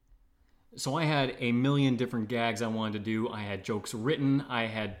So I had a million different gags I wanted to do. I had jokes written, I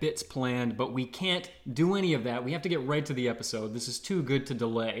had bits planned, but we can't do any of that. We have to get right to the episode. This is too good to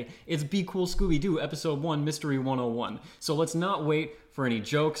delay. It's Be Cool Scooby-Doo, Episode 1, Mystery 101. So let's not wait for any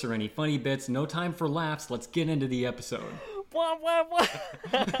jokes or any funny bits. No time for laughs. Let's get into the episode. Wah, wah, wah.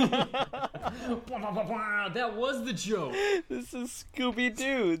 That was the joke. This is Scooby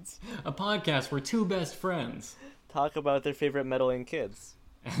Dudes. A podcast where two best friends, Talk about their favorite meddling kids.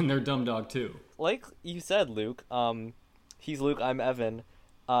 and their dumb dog too. Like you said, Luke, he's Luke, I'm Evan.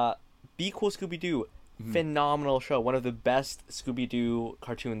 Be Cool Scooby-Doo, phenomenal show. One of the best Scooby-Doo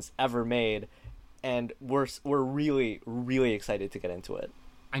cartoons ever made. And we're really, really excited to get into it.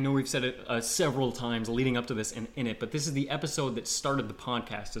 I know we've said it several times leading up to this in it, but this is the episode that started the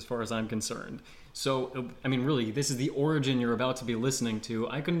podcast as far as I'm concerned. So, I mean, really, this is the origin you're about to be listening to.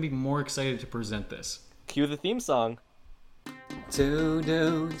 I couldn't be more excited to present this. Cue the theme song. Two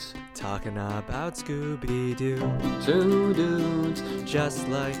dudes, Talking about Scooby-Doo, two dudes. just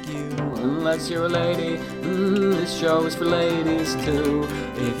like you. Unless you're a lady, this show is for ladies too.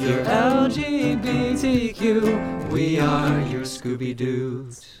 If you're LGBTQ, we are your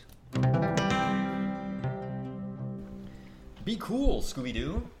Scooby-Doos. Be cool,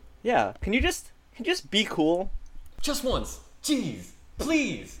 Scooby-Doo. Yeah, can you just be cool? Just once. Jeez.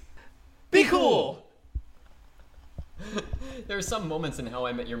 Please. Be cool! There are some moments in How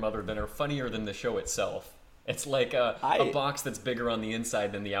I Met Your Mother that are funnier than the show itself. It's like a box that's bigger on the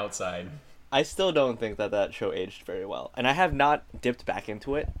inside than the outside. I still don't think that show aged very well. And I have not dipped back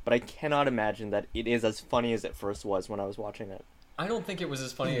into it, but I cannot imagine that it is as funny as it first was when I was watching it. I don't think it was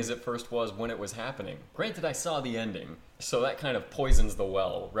as funny as it first was when it was happening. Granted, I saw the ending, so that kind of poisons the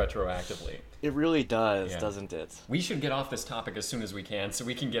well retroactively. It really does, Yeah. Doesn't it? We should get off this topic as soon as we can so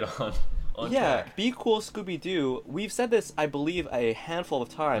we can get on Yeah, track. Be Cool Scooby-Doo. We've said this, I believe, a handful of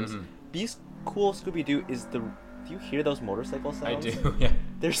times. Be Cool Scooby-Doo is the... Do you hear those motorcycle sounds? I do, yeah.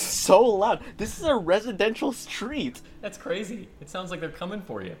 They're so loud. This is a residential street. That's crazy. It sounds like they're coming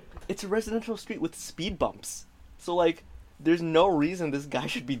for you. It's a residential street with speed bumps. So, like, there's no reason this guy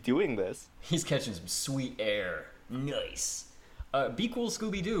should be doing this. He's catching some sweet air. Nice. Be Cool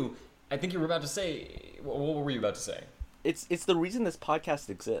Scooby-Doo. I think you were about to say... What were you about to say? It's the reason this podcast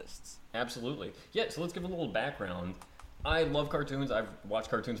exists. Absolutely. Yeah, so let's give a little background. I love cartoons. I've watched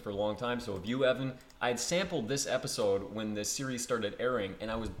cartoons for a long time, so have you, Evan. I had sampled this episode when the series started airing, and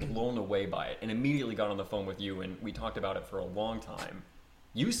I was blown away by it, and immediately got on the phone with you, and we talked about it for a long time.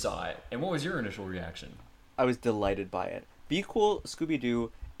 You saw it, and what was your initial reaction? I was delighted by it. Be Cool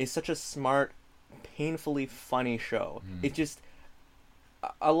Scooby-Doo is such a smart, painfully funny show. It just...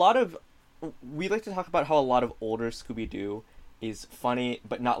 A lot of... We like to talk about how a lot of older Scooby-Doo is funny,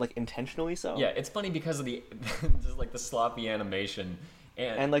 but not, like, intentionally so. Yeah, it's funny because of the just like the sloppy animation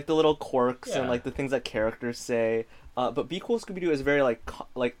And like, the little quirks Yeah. and, like, the things that characters say. But Be Cool Scooby-Doo is a very,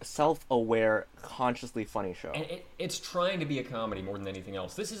 like, self-aware, consciously funny show. and it's trying to be a comedy more than anything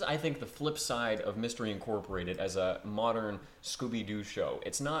else. This is, I think, the flip side of Mystery Incorporated as a modern Scooby-Doo show.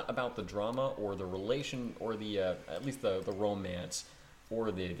 It's not about the drama or the relation or the at least the romance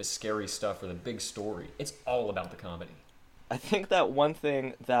or the scary stuff or the big story. It's all about the comedy. I think that one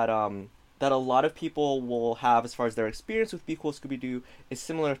thing that that a lot of people will have as far as their experience with Be Cool Scooby-Doo is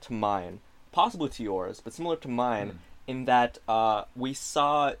similar to mine. Possibly to yours, but similar to mine in that we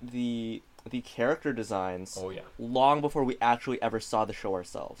saw the character designs Oh, yeah. long before we actually ever saw the show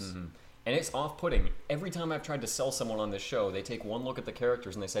ourselves. And it's off-putting. Every time I've tried to sell someone on this show, they take one look at the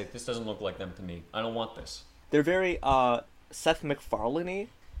characters and they say, this doesn't look like them to me. I don't want this. They're very Seth MacFarlane-y.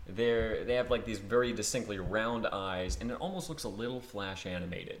 They have like these very distinctly round eyes, and it almost looks a little Flash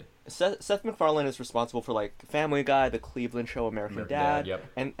animated. Seth MacFarlane is responsible for like Family Guy, The Cleveland Show, American Dad, Yep.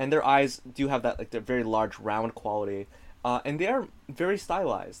 and their eyes do have that like their very large round quality, and they are very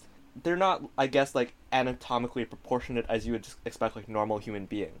stylized. They're not, I guess, like anatomically proportionate as you would just expect like normal human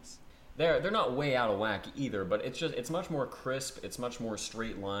beings. They're not way out of whack either, but it's much more crisp, it's much more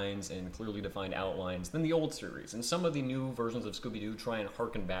straight lines and clearly defined outlines than the old series. And some of the new versions of Scooby-Doo try and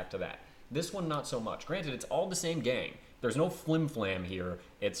harken back to that. This one, not so much. Granted, it's all the same gang. There's no flim-flam here.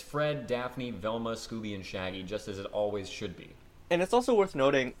 It's Fred, Daphne, Velma, Scooby, and Shaggy, just as it always should be. And it's also worth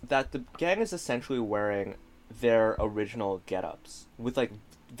noting that the gang is essentially wearing their original get-ups with like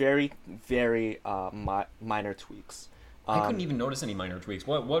very, very minor tweaks. I couldn't even notice any minor tweaks.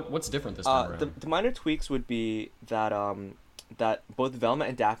 What's different this time around? The minor tweaks would be that that both Velma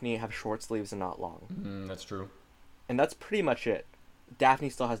and Daphne have short sleeves and not long. That's true. And that's pretty much it. Daphne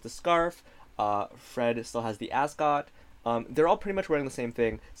still has the scarf. Fred still has the ascot. They're all pretty much wearing the same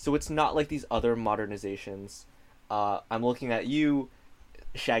thing, so it's not like these other modernizations. I'm looking at you.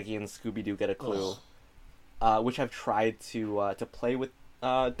 Shaggy and Scooby-Doo get a clue, which I've tried to play with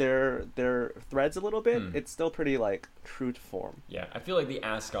their threads a little bit. It's still pretty like true to form. Yeah, I feel like the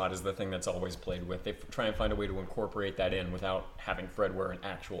ascot is the thing that's always played with. They try and find a way to incorporate that in without having Fred wear an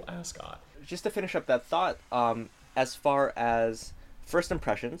actual ascot. Just to finish up that thought, as far as first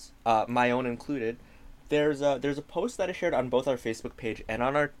impressions, my own included, there's a post that I shared on both our Facebook page and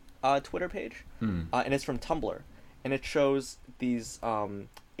on our Twitter page, and it's from Tumblr, and it shows these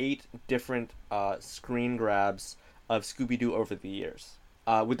 8 different screen grabs of Scooby-Doo over the years.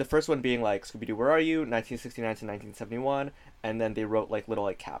 With the first one being like Scooby-Doo, where are you? 1969 to 1971, and then they wrote like little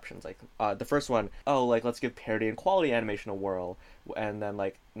like captions like the first one, oh like let's give parody and quality animation a whirl, and then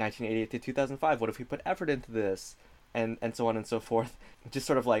like 1988 to 2005, what if we put effort into this, and so on and so forth, just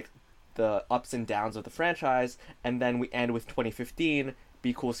sort of like the ups and downs of the franchise, and then we end with 2015,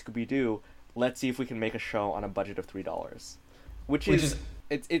 Be Cool Scooby-Doo, let's see if we can make a show on a budget of $3, which is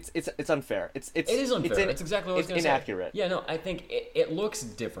it's unfair. It is unfair. It's exactly what I was going to say. It's inaccurate. Yeah, no, I think it looks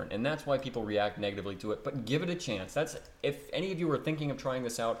different, and that's why people react negatively to it. But give it a chance. If any of you are thinking of trying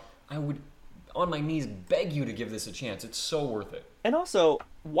this out, I would, on my knees, beg you to give this a chance. It's so worth it. And also,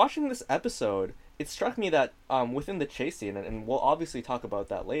 watching this episode, it struck me that within the chase scene, and we'll obviously talk about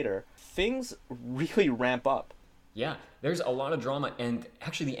that later, things really ramp up. Yeah, there's a lot of drama, and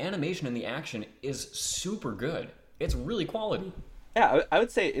actually the animation and the action is super good. It's really quality. Yeah, I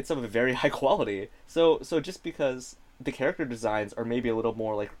would say it's of a very high quality. So just because the character designs are maybe a little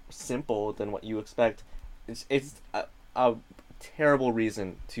more like simple than what you expect, it's a terrible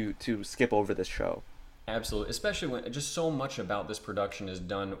reason to skip over this show. Absolutely, especially when just so much about this production is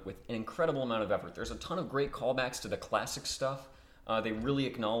done with an incredible amount of effort. There's a ton of great callbacks to the classic stuff. They really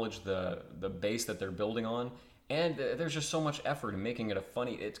acknowledge the base that they're building on, and there's just so much effort in making it a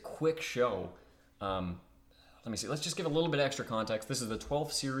funny, it's quick show. Let me see. Let's just give a little bit extra context. This is the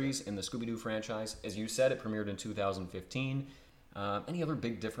 12th series in the Scooby-Doo franchise. As you said, it premiered in 2015. Any other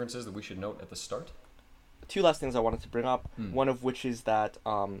big differences that we should note at the start? 2 last things I wanted to bring up. One of which is that,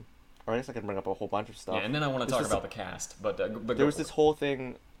 or I guess I can bring up a whole bunch of stuff. Yeah, and then I want to talk about the cast. But there was this whole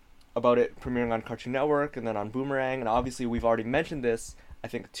thing about it premiering on Cartoon Network and then on Boomerang, and obviously we've already mentioned this, I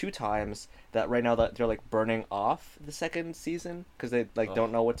think 2 times, that right now that they're like burning off the second season because they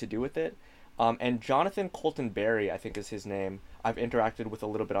don't know what to do with it. And Jonathan Colton Berry, I think is his name, I've interacted with a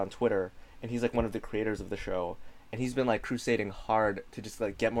little bit on Twitter, and he's like one of the creators of the show, and he's been like crusading hard to just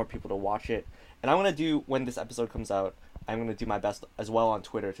like get more people to watch it. And I'm gonna do, when this episode comes out, I'm gonna do my best as well on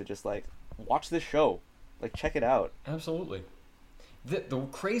Twitter to just like watch this show, like check it out. Absolutely. The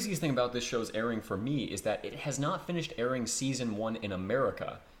craziest thing about this show's airing for me is that it has not finished airing season 1 in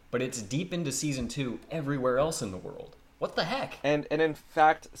America, but it's deep into season 2 everywhere else in the world. What the heck? And in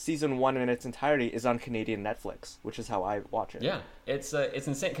fact, season 1 in its entirety is on Canadian Netflix, which is how I watch it. Yeah, it's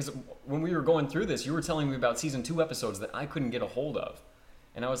insane, because when we were going through this, you were telling me about season 2 episodes that I couldn't get a hold of.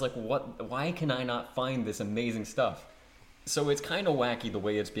 And I was like, what? Why can I not find this amazing stuff? So it's kind of wacky the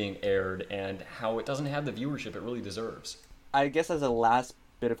way it's being aired and how it doesn't have the viewership it really deserves. I guess as a last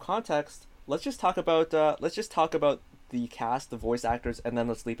bit of context, let's just talk about the cast, the voice actors, and then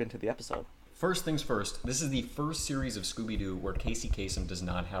let's leap into the episode. First things first, this is the first series of Scooby-Doo where Casey Kasem does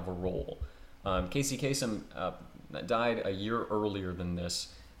not have a role. Casey Kasem died a year earlier than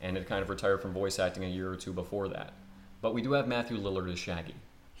this and had kind of retired from voice acting a year or 2 before that. But we do have Matthew Lillard as Shaggy.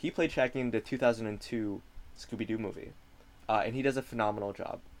 He played Shaggy in the 2002 Scooby-Doo movie, and he does a phenomenal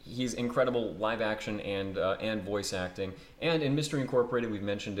job. He's incredible live action and voice acting. And in Mystery Incorporated, we've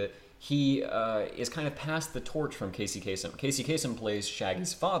mentioned it, he is kind of passed the torch from Casey Kasem. Casey Kasem plays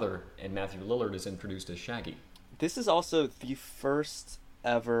Shaggy's father, and Matthew Lillard is introduced as Shaggy. This is also the first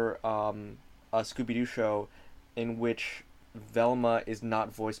ever Scooby-Doo show in which Velma is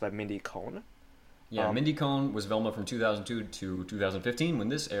not voiced by Mindy Cohn. Yeah, Mindy Cohn was Velma from 2002 to 2015 when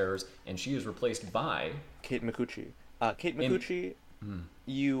this airs, and she is replaced by Kate Micucci. Kate Micucci,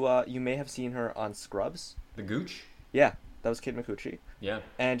 you may have seen her on Scrubs. The Gooch? Yeah, that was Kate Micucci. Yeah.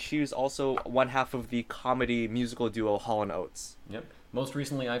 And she was also one half of the comedy musical duo Hall & Oates. Yep. Most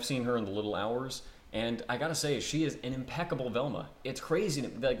recently, I've seen her in The Little Hours, and I gotta say, she is an impeccable Velma. It's crazy.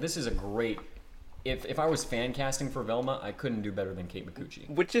 Like, this is a great... If I was fan casting for Velma, I couldn't do better than Kate Micucci.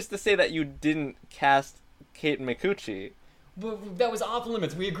 Which is to say that you didn't cast Kate Micucci. But that was off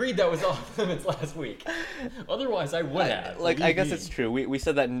limits. We agreed that was off limits last week. Otherwise, I would have. I guess it's true. We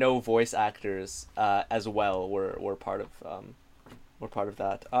said that no voice actors as well were part of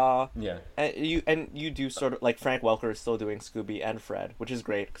that. Yeah. And you do sort of like Frank Welker is still doing Scooby and Fred, which is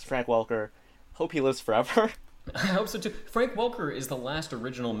great because Frank Welker, hope he lives forever. I hope so too. Frank Welker is the last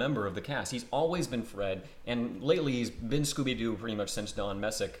original member of the cast. He's always been Fred, and lately he's been Scooby-Doo pretty much since Don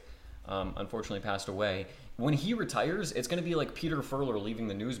Messick unfortunately passed away. When he retires, it's going to be like Peter Furler leaving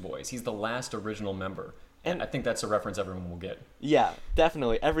the Newsboys. He's the last original member. And I think that's a reference everyone will get. Yeah,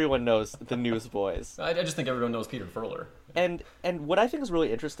 definitely. Everyone knows the Newsboys. I just think everyone knows Peter Furler. And what I think is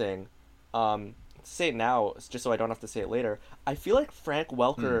really interesting, to say it now, just so I don't have to say it later, I feel like Frank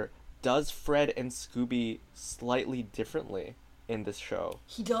Welker does Fred and Scooby slightly differently in this show.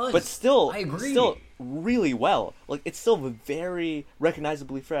 He does. But still, I agree. Still really well. Like, it's still very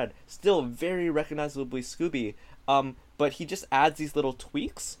recognizably Fred, still very recognizably Scooby. But he just adds these little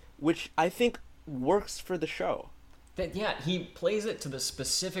tweaks, which I think works for the show. He plays it to the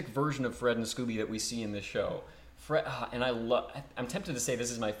specific version of Fred and Scooby that we see in this show. Fred, and I'm tempted to say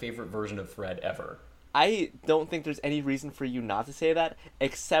this is my favorite version of Fred ever. I don't think there's any reason for you not to say that,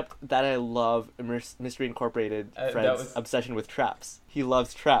 except that I love Mystery Incorporated Fred's obsession with traps. He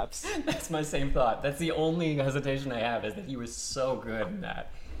loves traps. That's my same thought. That's the only hesitation I have, is that he was so good in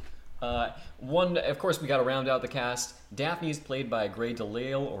that. Of course, we got to round out the cast. Daphne's played by Gray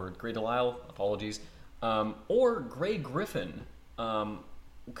Delisle, apologies, or Gray Griffin,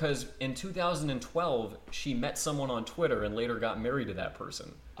 because in 2012 she met someone on Twitter and later got married to that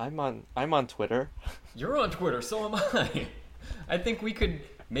person. I'm on Twitter. You're on Twitter, so am I. I think we could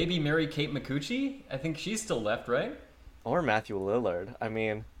maybe marry Kate McCucci. I think she's still left, right? Or Matthew Lillard. I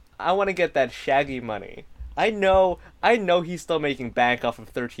mean, I want to get that Shaggy money. I know he's still making bank off of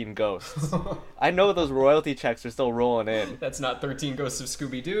 13 Ghosts. I know those royalty checks are still rolling in. That's not 13 Ghosts of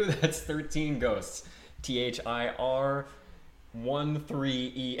Scooby-Doo, that's 13 Ghosts.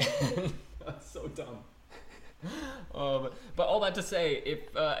 THIR13EN. So dumb. But all that to say,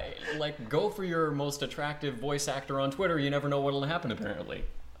 if go for your most attractive voice actor on Twitter, you never know what'll happen apparently.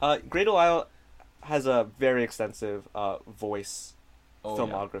 Gray Delisle has a very extensive voice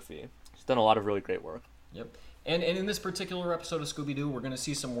filmography. Yeah. He's done a lot of really great work. Yep. And in this particular episode of Scooby-Doo, we're going to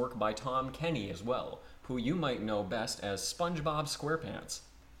see some work by Tom Kenny as well, who you might know best as SpongeBob SquarePants.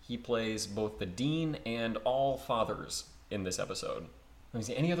 He plays both the Dean and all fathers in this episode. Let me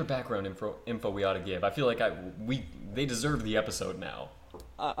see, any other background info we ought to give? I feel like they deserve the episode now.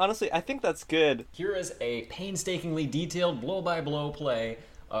 Honestly, I think that's good. Here is a painstakingly detailed blow-by-blow play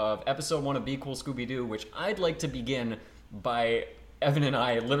of episode 1 of Be Cool Scooby-Doo, which I'd like to begin by Evan and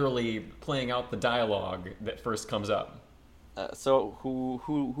I literally playing out the dialogue that first comes up. So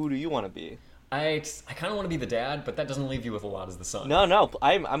who do you want to be? I kind of want to be the dad, but that doesn't leave you with a lot as the son. No,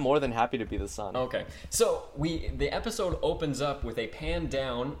 I'm more than happy to be the son. Okay, so the episode opens up with a pan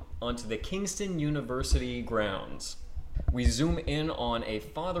down onto the Kingston University grounds. We zoom in on a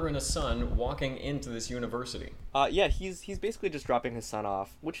father and a son walking into this university. Yeah, he's basically just dropping his son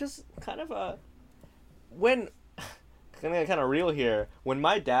off, which is kind of when kind of real here. When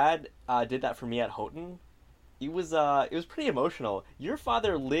my dad did that for me at Houghton, it was pretty emotional. Your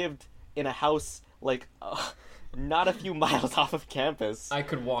father lived in a house not a few miles off of campus. I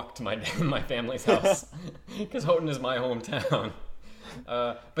could walk to my family's house because Houghton is my hometown.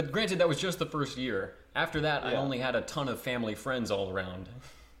 But granted, that was just the first year. After that, I only had a ton of family friends all around.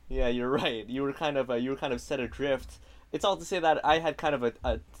 Yeah, you're right. You were kind of set adrift. It's all to say that I had kind of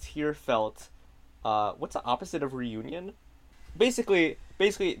a tear felt. What's the opposite of reunion? Basically,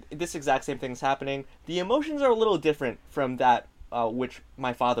 this exact same thing's happening. The emotions are a little different from that which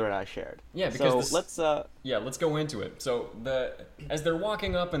my father and I shared. Yeah, because let's go into it. So as they're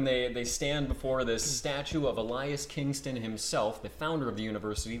walking up and they stand before this statue of Elias Kingston himself, the founder of the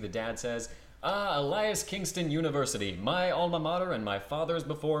university, the dad says, Elias Kingston University, my alma mater and my father's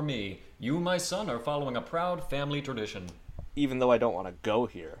before me. You, my son, are following a proud family tradition. Even though I don't want to go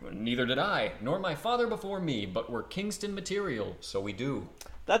here. Neither did I, nor my father before me, but we're Kingston material, so we do.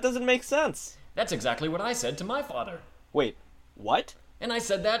 That doesn't make sense. That's exactly what I said to my father. Wait, what? And I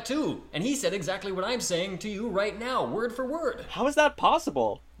said that too, and he said exactly what I'm saying to you right now, word for word. How is that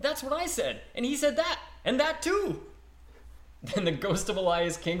possible? That's what I said, and he said that, and that too. Then the ghost of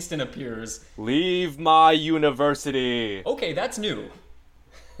Elias Kingston appears. Leave my university. Okay, that's new.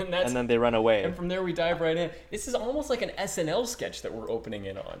 And then they run away. And from there we dive right in. This is almost like an SNL sketch that we're opening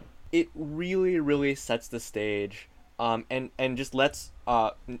in on. It really, really sets the stage, and just lets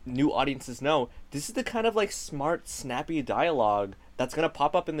new audiences know this is the kind of smart, snappy dialogue that's gonna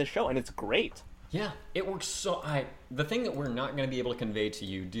pop up in the show, and it's great. Yeah, it works so. The thing that we're not going to be able to convey to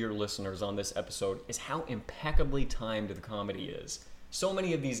you, dear listeners, on this episode is how impeccably timed the comedy is. So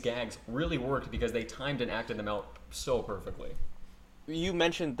many of these gags really worked because they timed and acted them out so perfectly. You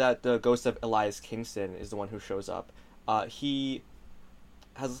mentioned that the ghost of Elias Kingston is the one who shows up. He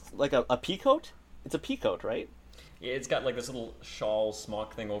has a peacoat? It's a peacoat, right? It's got like this little shawl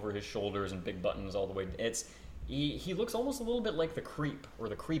smock thing over his shoulders and big buttons all the way. He looks almost a little bit like the Creep or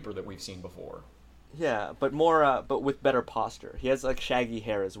the Creeper that we've seen before. Yeah, but more, but with better posture. He has like shaggy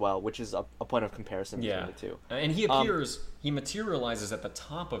hair as well, which is a point of comparison between the two. And he materializes at the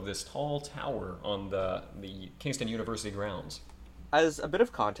top of this tall tower on the Kingston University grounds. As a bit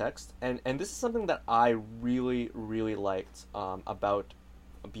of context, and this is something that I really, really liked about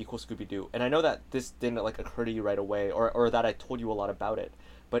Be Cool Scooby-Doo, and I know that this didn't like occur to you right away, or that I told you a lot about it,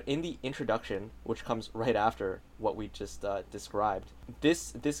 but in the introduction, which comes right after what we just described,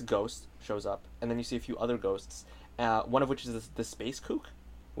 this ghost shows up, and then you see a few other ghosts, one of which is the space kook,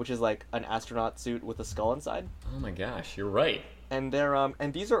 which is like an astronaut suit with a skull inside. Oh my gosh, you're right. And they're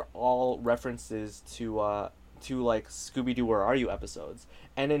and these are all references to like Scooby-Doo Where Are You episodes.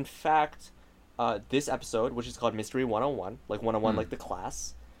 And in fact, this episode, which is called Mystery 101, like 101 like the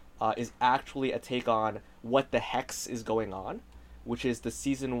class, is actually a take on What the Hex is Going On, which is the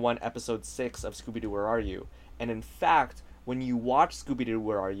season 1 episode 6 of Scooby-Doo Where Are You. And in fact, when you watch Scooby-Doo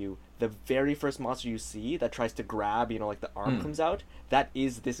Where Are You, the very first monster you see that tries to grab, like the arm comes out, that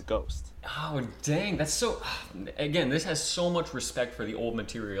is this ghost. Oh, dang, that's so... Again, this has so much respect for the old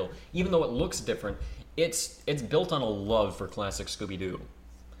material. Even though it looks different, it's built on a love for classic Scooby-Doo.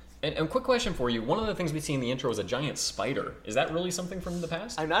 And quick question for you. One of the things we see in the intro is a giant spider. Is that really something from the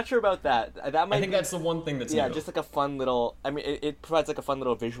past? I'm not sure about that. I think that's the one thing that's new. Just like a fun little... I mean, it provides like a fun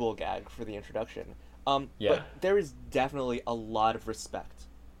little visual gag for the introduction. But there is definitely a lot of respect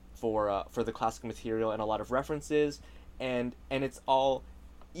for the classic material and a lot of references, and it's all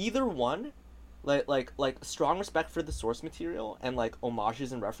either one, like strong respect for the source material and like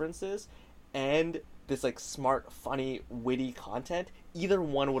homages and references, and this like smart, funny, witty content. Either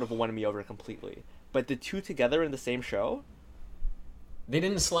one would have won me over completely. But the two together in the same show, they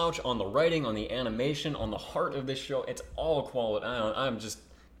didn't slouch on the writing, on the animation, on the heart of this show. It's all quality.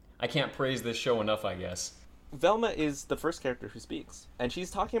 I can't praise this show enough, I guess. Velma is the first character who speaks, and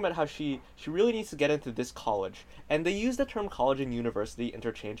she's talking about how she really needs to get into this college. And they use the term college and university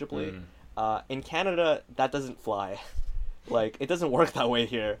interchangeably. In Canada, that doesn't fly. Like, it doesn't work that way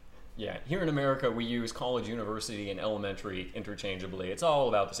here. Yeah, here in America, we use college, university, and elementary interchangeably. It's all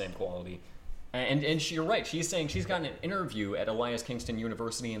about the same quality. And you're right. She's saying she's gotten an interview at Elias Kingston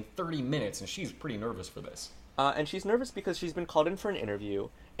University in 30 minutes, and she's pretty nervous for this. And she's nervous because she's been called in for an interview,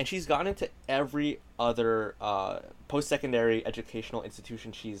 and she's gone into every other post-secondary educational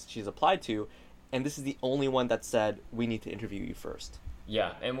institution she's applied to, and this is the only one that said, we need to interview you first.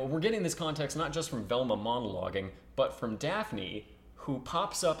 Yeah, and we're getting this context not just from Velma monologuing, but from Daphne, who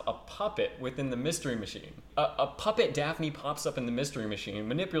pops up a puppet within the Mystery Machine. A puppet Daphne pops up in the Mystery Machine,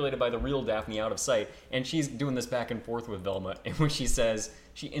 manipulated by the real Daphne out of sight, and she's doing this back and forth with Velma, in which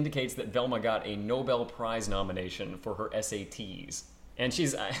she indicates that Velma got a Nobel Prize nomination for her SATs. And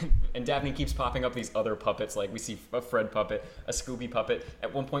and Daphne keeps popping up these other puppets, like we see a Fred puppet, a Scooby puppet.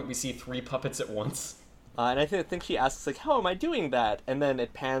 At one point we see 3 puppets at once. And I think she asks, like, how am I doing that? And then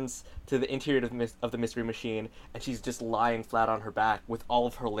it pans to the interior of the Mystery Machine, and she's just lying flat on her back with all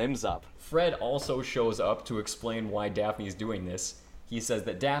of her limbs up. Fred also shows up to explain why Daphne's doing this. He says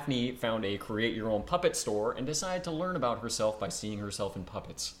that Daphne found a create-your-own puppet store and decided to learn about herself by seeing herself in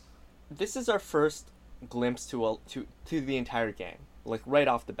puppets. This is our first glimpse to the entire gang, like, right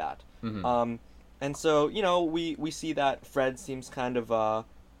off the bat. Mm-hmm. And so, we see that Fred seems kind of,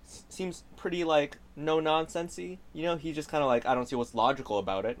 seems pretty, like, no-nonsensy. He's just kind of like, I don't see what's logical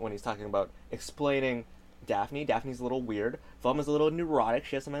about it when he's talking about explaining Daphne. Daphne's a little weird. Velma's a little neurotic.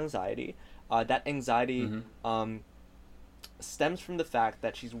 She has some anxiety. That anxiety stems from the fact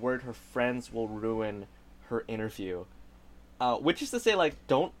that she's worried her friends will ruin her interview. Which is to say, like,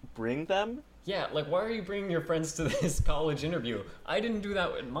 don't bring them. Yeah, like, why are you bringing your friends to this college interview? I didn't do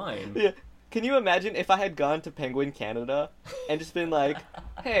that with mine. Yeah. Can you imagine if I had gone to Penguin Canada and just been like,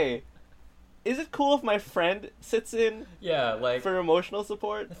 hey, is it cool if my friend sits in for emotional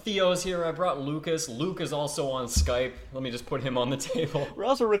support? Theo's here. I brought Lucas. Luke is also on Skype. Let me just put him on the table. We're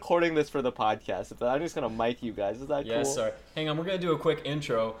also recording this for the podcast. I'm just going to mic you guys. Is that cool? Yeah, sorry. Hang on. We're going to do a quick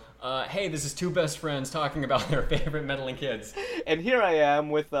intro. Hey, this is 2 best friends talking about their favorite meddling kids. And here I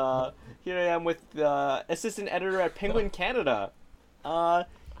am with the assistant editor at Penguin Canada.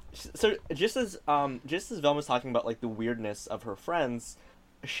 So just as Velma's talking about like the weirdness of her friends,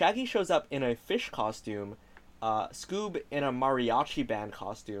 Shaggy shows up in a fish costume, Scoob in a mariachi band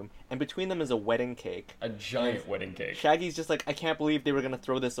costume, and between them is a wedding cake. A giant wedding cake. Shaggy's just like, I can't believe they were gonna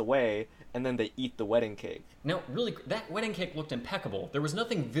throw this away, and then they eat the wedding cake. Now, really, that wedding cake looked impeccable. There was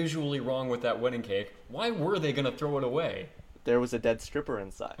nothing visually wrong with that wedding cake. Why were they gonna throw it away? There was a dead stripper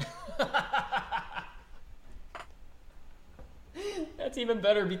inside. That's even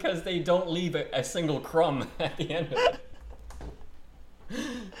better because they don't leave a single crumb at the end of it.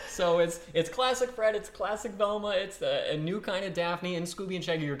 So it's classic Fred, it's classic Velma, it's a new kind of Daphne, and Scooby and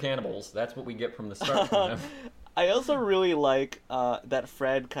Shaggy are cannibals. That's what we get from the start from them. I also really like that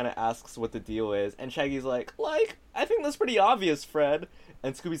Fred kind of asks what the deal is, and Shaggy's like, I think that's pretty obvious, Fred.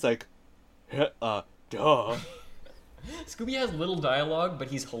 And Scooby's like, duh. Scooby has little dialogue, but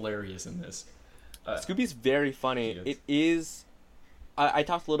he's hilarious in this. Scooby's very funny. It is... I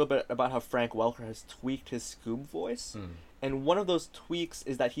talked a little bit about how Frank Welker has tweaked his Scoob voice, and one of those tweaks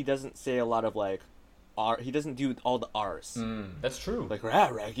is that he doesn't say a lot of, like, R. He doesn't do all the R's. That's true. Like,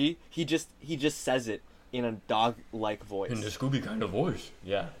 Raggy. He just says it in a dog-like voice. In the Scooby kind of voice.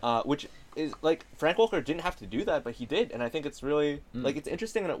 Yeah. Which is, like, Frank Welker didn't have to do that, but he did, and I think it's really, like, it's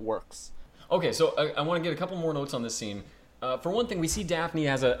interesting and it works. Okay, so I want to get a couple more notes on this scene. For one thing, we see Daphne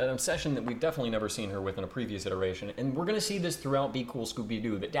has an obsession that we've definitely never seen her with in a previous iteration, and we're going to see this throughout Be Cool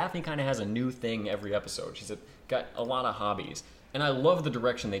Scooby-Doo, that Daphne kind of has a new thing every episode. She's got a lot of hobbies, and I love the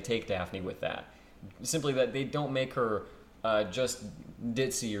direction they take Daphne with that. Simply that they don't make her just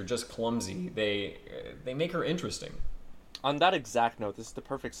ditzy or just clumsy. They make her interesting. On that exact note, this is the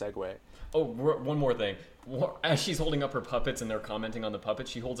perfect segue. Oh, one more thing. As she's holding up her puppets and they're commenting on the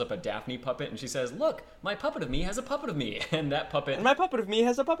puppets, she holds up a Daphne puppet and she says, "Look, my puppet of me has a puppet of me." And that puppet... And my puppet of me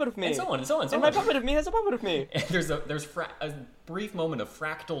has a puppet of me. And so on, and so on, and so and on. my puppet of me has a puppet of me. And there's a brief moment of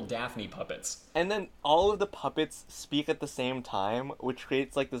fractal Daphne puppets. And then all of the puppets speak at the same time, which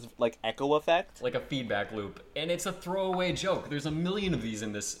creates, like, this, like, echo effect. Like a feedback loop. And it's a throwaway joke. There's a million of these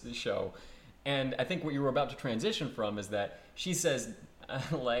in this show. And I think what you were about to transition from is that she says...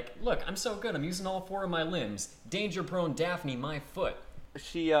 like, look, I'm so good. I'm using all 4 of my limbs. Danger-prone Daphne, my foot.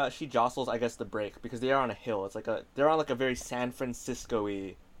 She jostles, I guess, the brake because they are on a hill. It's like they're on like a very San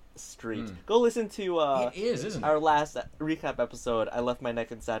Francisco-y street. Go listen to it is, isn't it? Our last recap episode. I left my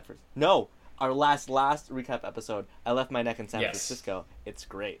neck in San Francisco. No, our last recap episode. I left my neck in San Francisco. It's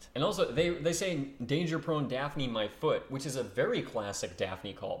great. And also, they say danger-prone Daphne, my foot, which is a very classic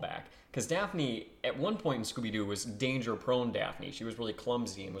Daphne callback. Because Daphne, at one point in Scooby-Doo, was danger-prone Daphne. She was really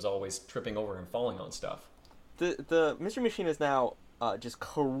clumsy and was always tripping over and falling on stuff. The Mystery Machine is now just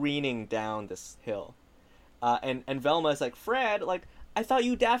careening down this hill. And Velma is like, Fred, like, I thought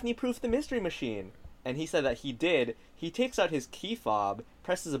you Daphne-proofed the Mystery Machine. And he said that he did. He takes out his key fob,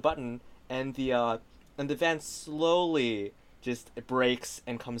 presses a button, and the van slowly just brakes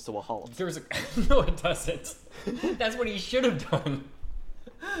and comes to a halt. No, it doesn't. That's what he should have done.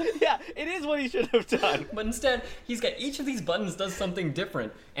 Yeah, it is what he should have done. But instead, he's got each of these buttons does something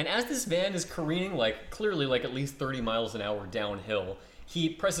different. And as this van is careening, clearly at least 30 miles an hour downhill, he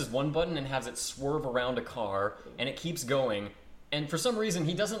presses one button and has it swerve around a car, and it keeps going. And for some reason,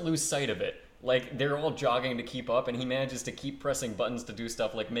 he doesn't lose sight of it. Like, they're all jogging to keep up, and he manages to keep pressing buttons to do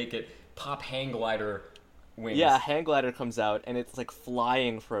stuff like make it pop hang glider wings. Yeah, hang glider comes out, and it's, like,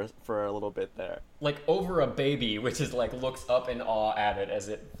 flying for a little bit there. Like, over a baby, which is, like, looks up in awe at it as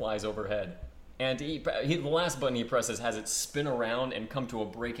it flies overhead. And the last button he presses has it spin around and come to a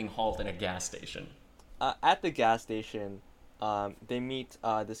braking halt in a gas station. At the gas station, they meet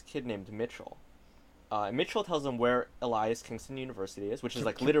this kid named Mitchell. Mitchell tells them where Elias Kingston University is, which is,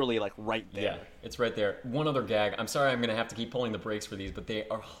 like, literally, like, right there. Yeah, it's right there. One other gag. I'm sorry I'm going to have to keep pulling the brakes for these, but they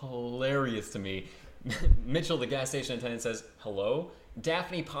are hilarious to me. Mitchell, the gas station attendant, says, "Hello?"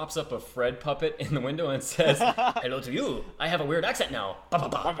 Daphne pops up a Fred puppet in the window and says, "Hello to you. I have a weird accent now."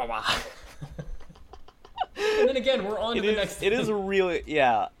 And then again, we're on to the next thing. It is really...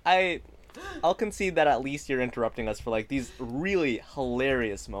 Yeah, I'll concede that at least you're interrupting us for, like, these really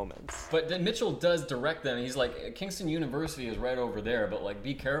hilarious moments. But then Mitchell does direct them. He's like, Kingston University is right over there, but, like,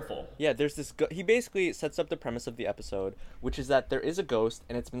 be careful. Yeah, there's this... He basically sets up the premise of the episode, which is that there is a ghost,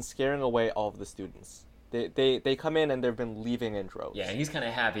 and it's been scaring away all of the students. They come in, and they've been leaving in droves. Yeah, and he's kind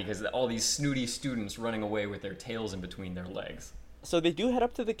of happy because all these snooty students running away with their tails in between their legs. So they do head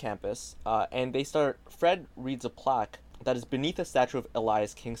up to the campus, and they start... Fred reads a plaque that is beneath a statue of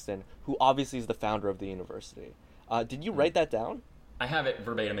Elias Kingston, who obviously is the founder of the university. Did you write that down? I have it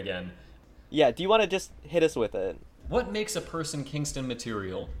verbatim again. Yeah, do you want to just hit us with it? What makes a person Kingston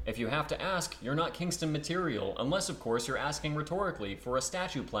material? If you have to ask, you're not Kingston material, unless, of course, you're asking rhetorically for a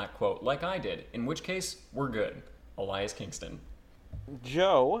statue plaque quote, like I did, in which case, we're good. Elias Kingston.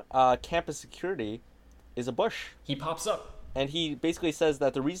 Joe, campus security, is a bush. He pops up. And he basically says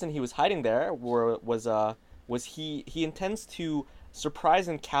that the reason he was hiding there was he intends to surprise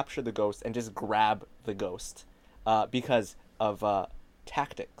and capture the ghost and just grab the ghost because of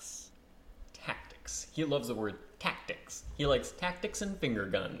tactics. Tactics. He loves the word tactics. He likes tactics and finger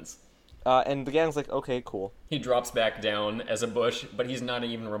guns. And the gang's like, okay, cool. He drops back down as a bush, but he's not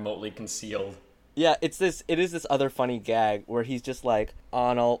even remotely concealed. Yeah, it is this other funny gag where he's just like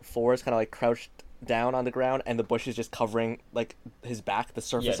on all fours, kind of like crouched down on the ground, and the bush is just covering like his back, the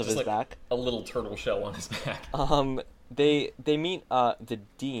surface of his like back. A little turtle shell on his back. They meet the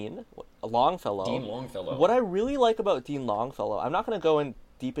Dean Longfellow. Dean Longfellow. What I really like about Dean Longfellow, I'm not going to go in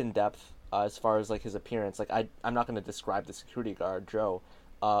deep in depth as far as like his appearance. Like I'm not going to describe the security guard Joe,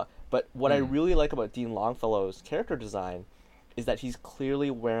 but what I really like about Dean Longfellow's character design is that he's clearly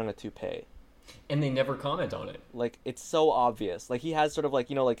wearing a toupee. And they never comment on it. Like, it's so obvious. Like, he has sort of like,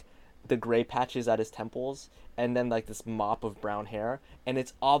 you know, like the gray patches at his temples, and then like this mop of brown hair, and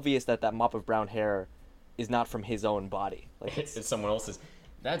it's obvious that that mop of brown hair is not from his own body. Like it's someone else's.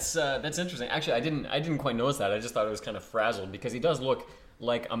 That's interesting. Actually, I didn't quite notice that. I just thought it was kind of frazzled because he does look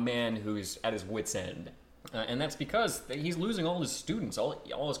like a man who's at his wit's end, and that's because he's losing all his students,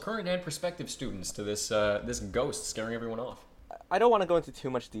 all his current and prospective students, to this ghost scaring everyone off. I don't want to go into too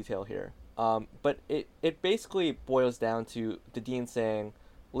much detail here, but it basically boils down to the dean saying,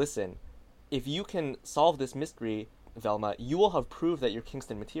 listen, if you can solve this mystery, Velma, you will have proved that you're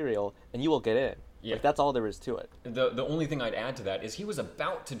Kingston material, and you will get in. Yeah. Like, that's all there is to it. The only thing I'd add to that is he was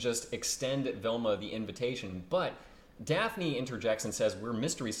about to just extend Velma the invitation, but Daphne interjects and says, we're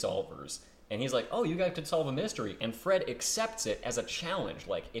mystery solvers. And he's like, oh, you guys could solve a mystery. And Fred accepts it as a challenge.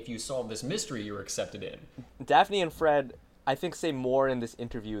 Like, if you solve this mystery, you're accepted in. Daphne and Fred, I think, say more in this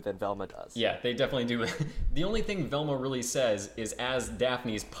interview than Velma does. Yeah, they definitely do. The only thing Velma really says is as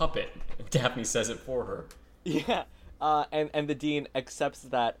Daphne's puppet. Daphne says it for her. Yeah, and the dean accepts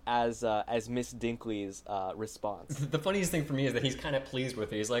that as Miss Dinkley's response. The funniest thing for me is that he's kind of pleased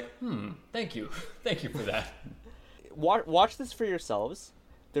with it. He's like, thank you. Thank you for that. Watch this for yourselves.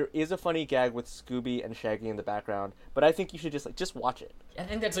 There is a funny gag with Scooby and Shaggy in the background, but I think you should just watch it. I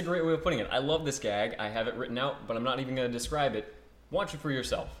think that's a great way of putting it. I love this gag. I have it written out, but I'm not even going to describe it. Watch it for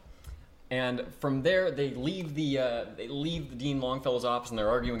yourself. And from there, they leave the Dean Longfellow's office, and they're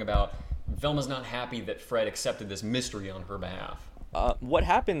arguing about Velma's not happy that Fred accepted this mystery on her behalf. What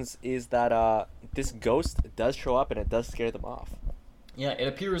happens is that this ghost does show up, and it does scare them off. Yeah, it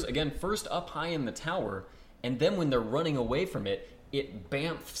appears, again, first up high in the tower, and then when they're running away from it, it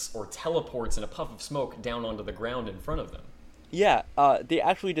bamfs or teleports in a puff of smoke down onto the ground in front of them. Yeah, they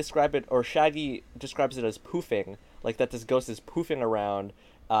actually describe it, or Shaggy describes it as poofing, like that this ghost is poofing around,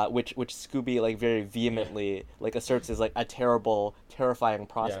 which Scooby like very vehemently like asserts is like a terrible, terrifying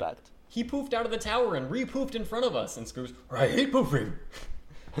prospect. Yeah. He poofed out of the tower and re-poofed in front of us, and Scooby's, I hate poofing.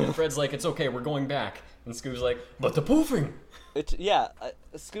 And Fred's like, it's okay, we're going back. And Scooby's like, but the poofing!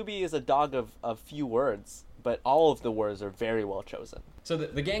 Scooby is a dog of few words, but all of the words are very well chosen. So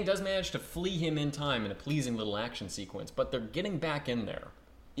the gang does manage to flee him in time in a pleasing little action sequence, but they're getting back in there.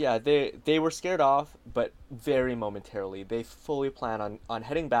 Yeah, they were scared off, but very momentarily. They fully plan on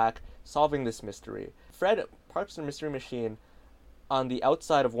heading back, solving this mystery. Fred parks the mystery machine on the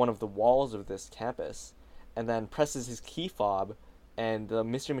outside of one of the walls of this campus, and then presses his key fob, and the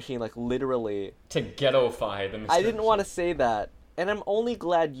mystery machine, like, literally... To ghetto-fy the mystery I didn't machine. want to say that, and I'm only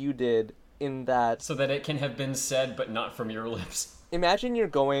glad you did, in that... So that it can have been said, but not from your lips. Imagine you're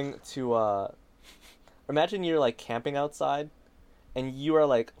going to, Imagine you're, like, camping outside, and you are,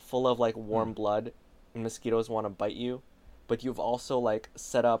 like, full of, like, warm blood, and mosquitoes want to bite you, but you've also, like,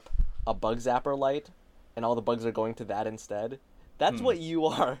 set up a bug zapper light, and all the bugs are going to that instead. That's what you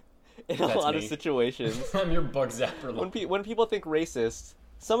are in a lot of situations. I'm your bug zapper light. When people think racist,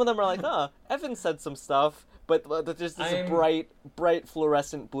 some of them are like, Evan said some stuff, but there's this bright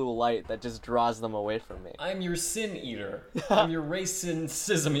fluorescent blue light that just draws them away from me. I'm your sin eater. I'm your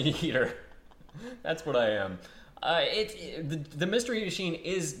racism eater. That's what I am. The mystery machine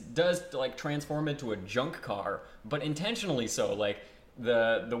does like transform into a junk car, but intentionally so. Like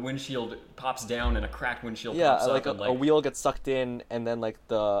the windshield pops down and a cracked windshield pops like up. a wheel gets sucked in, and then like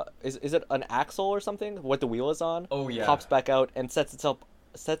is it an axle or something? What the wheel is on? Oh yeah. Pops back out and sets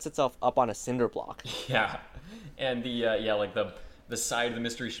itself up on a cinder block. Yeah, and the side of the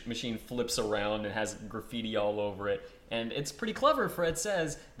mystery machine flips around and has graffiti all over it, and it's pretty clever. Fred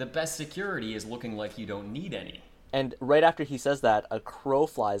says the best security is looking like you don't need any. And right after he says that, a crow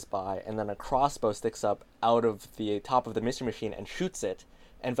flies by, and then a crossbow sticks up out of the top of the mystery machine and shoots it.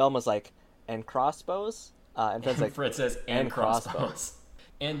 And Velma's like, and crossbows? And Fred's like, Fred says, and crossbows.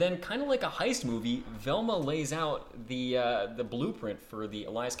 And then, kind of like a heist movie, Velma lays out the blueprint for the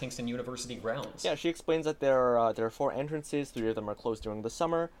Elias Kingston University grounds. Yeah, she explains that there are 4 entrances. 3 of them are closed during the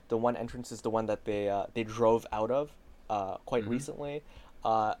summer. The one entrance is the one that they drove out of quite recently.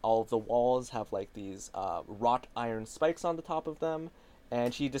 All of the walls have like these wrought iron spikes on the top of them,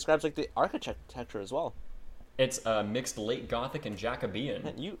 And she describes like the architecture as well. It's mixed late Gothic and Jacobean.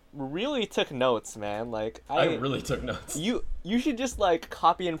 Man, you really took notes, man. Like I really took notes. You should just like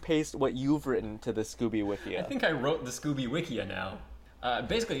copy and paste what you've written to the Scooby Wikia. I think I wrote the Scooby Wikia now.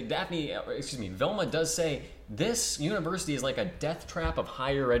 Basically, Velma does say this university is like a death trap of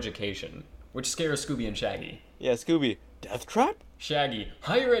higher education, which scares Scooby and Shaggy. Yeah, Scooby, death trap? Shaggy,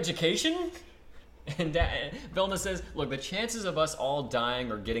 higher education? And Velma says, look, the chances of us all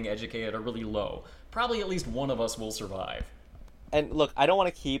dying or getting educated are really low. Probably at least one of us will survive. And look, I don't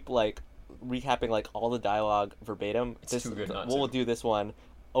want to keep like recapping like all the dialogue verbatim. It's too good not to. We'll do this one.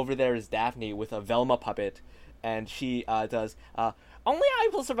 Over there is Daphne with a Velma puppet, and she does, only I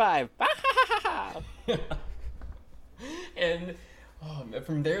will survive. And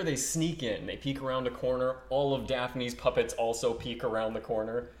from there they sneak in. They peek around a corner. All of Daphne's puppets also peek around the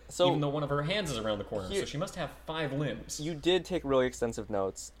corner. So, even though one of her hands is around the corner. So she must have 5 limbs. You did take really extensive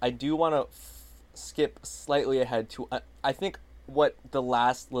notes. I do want to skip slightly ahead to, I think, what the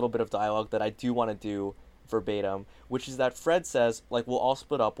last little bit of dialogue that I do want to do verbatim, which is that Fred says, like, we'll all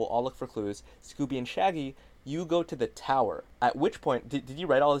split up, we'll all look for clues. Scooby and Shaggy, you go to the tower. At which point, did you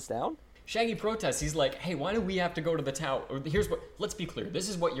write all this down? Shaggy protests. He's like, hey, why do we have to go to the tower? Let's be clear. This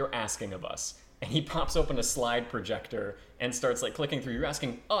is what you're asking of us. And he pops open a slide projector and starts like clicking through. You're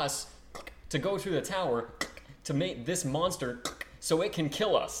asking us to go through the tower to make this monster so it can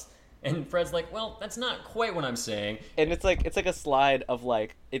kill us. And Fred's like, well, that's not quite what I'm saying. And it's like a slide of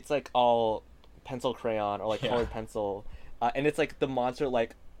like, it's like all pencil crayon or like colored pencil. And it's like the monster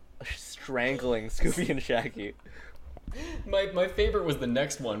like strangling Scooby and Shaggy. My favorite was the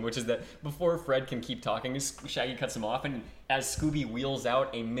next one, which is that before Fred can keep talking, Shaggy cuts him off, and as Scooby wheels out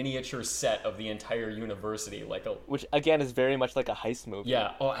a miniature set of the entire university, which again is very much like a heist movie.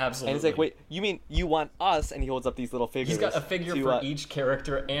 Yeah, oh, absolutely. And he's like, wait, you mean you want us? And he holds up these little figures. He's got a figure for each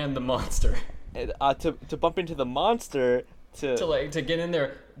character and the monster. To bump into the monster. To get in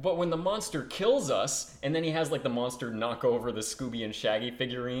there. But when the monster kills us, and then he has like the monster knock over the Scooby and Shaggy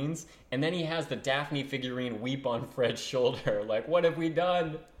figurines, and then he has the Daphne figurine weep on Fred's shoulder, like, what have we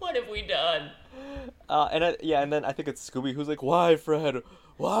done? What have we done? And then I think it's Scooby who's like, why, Fred?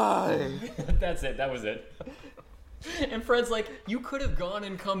 Why? That's it. That was it. And Fred's like, you could have gone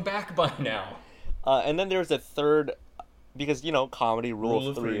and come back by now. And then there's a third, because, comedy, rule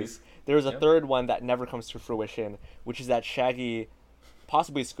of threes. There's a third one that never comes to fruition, which is that Shaggy,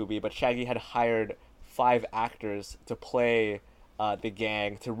 possibly Scooby, but Shaggy had hired 5 actors to play the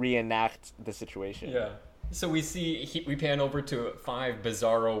gang to reenact the situation. Yeah. So we pan over to 5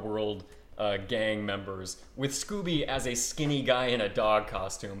 Bizarro World gang members with Scooby as a skinny guy in a dog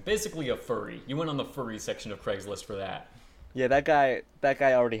costume, basically a furry. You went on the furry section of Craigslist for that. Yeah, that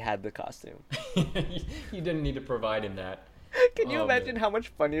guy already had the costume. You didn't need to provide him that. Can you imagine how much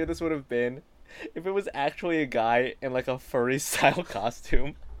funnier this would have been if it was actually a guy in like a furry style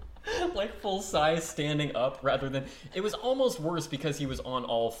costume? Like full size standing up rather than... It was almost worse because he was on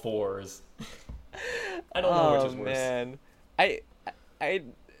all 4s. I don't know which is worse. Man. I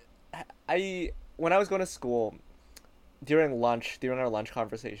when I was going to school, during our lunch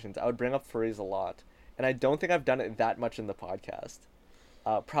conversations, I would bring up furries a lot. And I don't think I've done it that much in the podcast.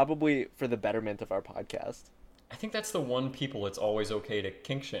 Probably for the betterment of our podcast. I think that's the one people it's always okay to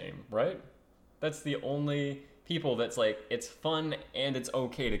kink shame, right? That's the only people that's like, it's fun and it's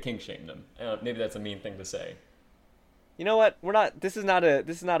okay to kink shame them. Maybe that's a mean thing to say. You know what? This is not a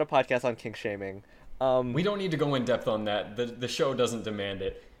podcast on kink shaming. We don't need to go in depth on that. The show doesn't demand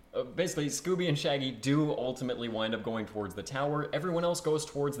it. Basically, Scooby and Shaggy do ultimately wind up going towards the tower. Everyone else goes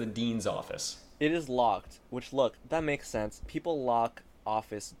towards the dean's office. It is locked, which, look, that makes sense. People lock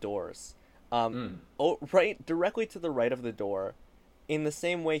office doors. Right, directly to the right of the door, in the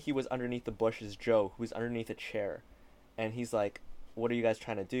same way he was underneath the bush is Joe, who's underneath a chair. And he's like, what are you guys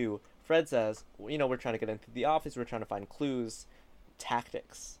trying to do? Fred says, we're trying to get into the office, we're trying to find clues,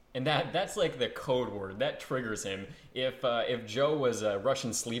 tactics. And that's like the code word. That triggers him. If Joe was a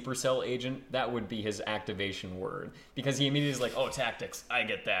Russian sleeper cell agent, that would be his activation word. Because he immediately is like, oh, tactics, I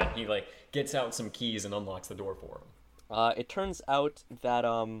get that. He gets out some keys and unlocks the door for him. It turns out that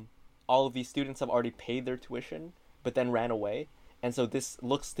all of these students have already paid their tuition, but then ran away. And so this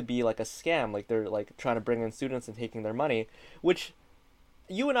looks to be like a scam, like they're like trying to bring in students and taking their money, which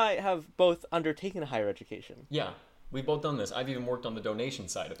you and I have both undertaken higher education. Yeah, we've both done this. I've even worked on the donation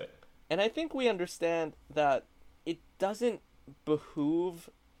side of it. And I think we understand that it doesn't behoove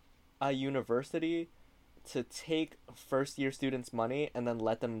a university to take first-year students' money and then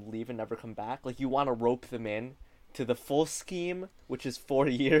let them leave and never come back. Like, you want to rope them in to the full scheme, which is 4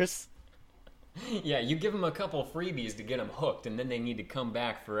 years. Yeah, you give them a couple freebies to get them hooked, and then they need to come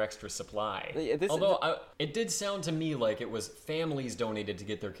back for extra supply. It did sound to me like it was families donated to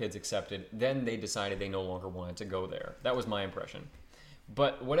get their kids accepted, then they decided they no longer wanted to go there. That was my impression.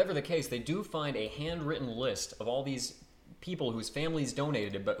 But whatever the case, they do find a handwritten list of all these people whose families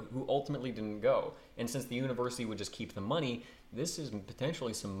donated but who ultimately didn't go. And since the university would just keep the money, this is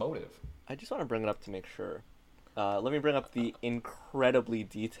potentially some motive. I just want to bring it up to make sure. Let me bring up the incredibly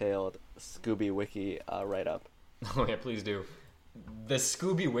detailed Scooby Wiki write-up. Oh yeah, please do. The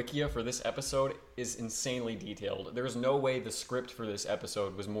Scooby Wikia for this episode is insanely detailed. There's no way the script for this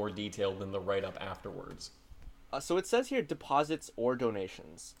episode was more detailed than the write-up afterwards. So it says here deposits or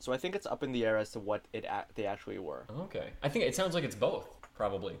donations. So I think it's up in the air as to what they actually were. Okay. I think it sounds like it's both,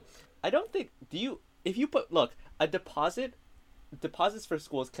 probably. I don't think... If you put... Look, a deposits for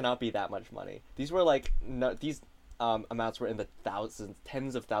schools cannot be that much money. These were like... No, these amounts were in the thousands,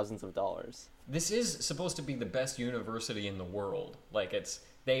 tens of thousands of dollars. This is supposed to be the best university in the world. Like,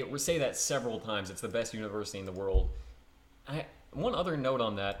 they say that several times. It's the best university in the world. One other note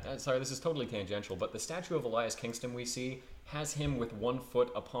on that. Sorry, this is totally tangential, but the statue of Elias Kingston we see has him with 1 foot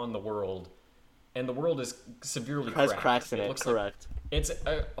upon the world, and the world is severely cracked. Has cracks in it, correct. It's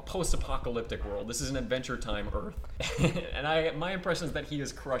a post-apocalyptic world. This is an Adventure Time Earth. And my impression is that he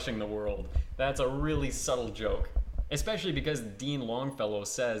is crushing the world. That's a really subtle joke. Especially because Dean Longfellow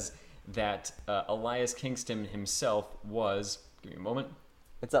says that Elias Kingston himself was... Give me a moment.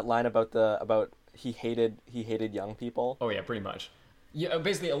 It's that line about he hated young people. Oh yeah, pretty much. Yeah,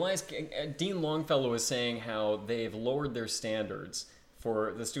 basically, Dean Longfellow is saying how they've lowered their standards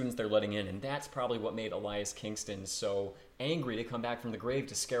for the students they're letting in, and that's probably what made Elias Kingston so angry to come back from the grave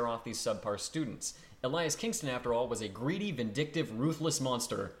to scare off these subpar students. Elias Kingston, after all, was a greedy, vindictive, ruthless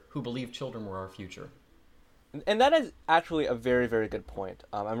monster who believed children were our future. And that is actually a very, very good point.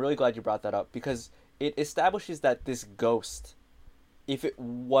 I'm really glad you brought that up, because it establishes that this ghost, if it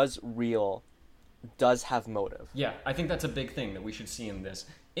was real, does have motive. Yeah, I think that's a big thing that we should see in this.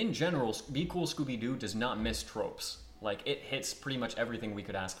 In general, Be Cool Scooby-Doo does not miss tropes. Like, it hits pretty much everything we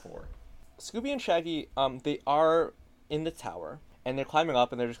could ask for. Scooby and Shaggy, they are in the tower, and they're climbing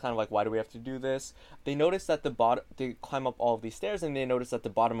up, and they're just kind of like, why do we have to do this? They notice that they climb up all of these stairs, and they notice at the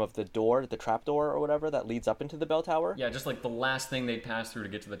bottom of the door, the trap door or whatever, that leads up into the bell tower. Yeah, just like the last thing they'd pass through to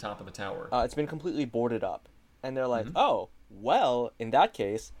get to the top of the tower. It's been completely boarded up. And they're like, oh, well, in that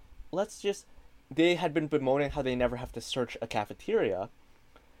case, they had been bemoaning how they never have to search a cafeteria.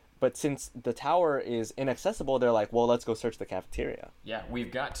 But since the tower is inaccessible, they're like, well, let's go search the cafeteria. Yeah,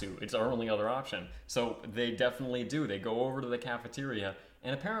 we've got to. It's our only other option. So they definitely do. They go over to the cafeteria,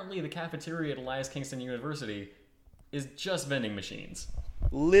 and apparently the cafeteria at Elias Kingston University is just vending machines.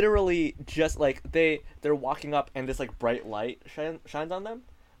 Literally just like they're walking up and this like bright light shines on them.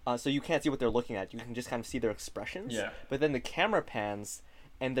 So you can't see what they're looking at. You can just kind of see their expressions. Yeah. But then the camera pans,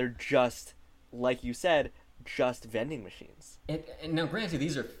 and they're just, like you said, just vending machines. And now, granted,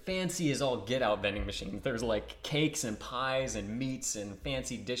 these are fancy as all get-out vending machines. There's like cakes and pies and meats and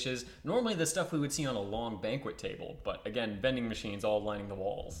fancy dishes. Normally the stuff we would see on a long banquet table. But again, vending machines all lining the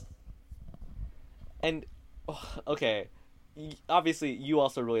walls. And, okay, obviously you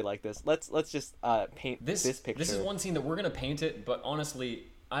also really like this. Let's just paint this picture. This is one scene that we're going to paint it, but honestly,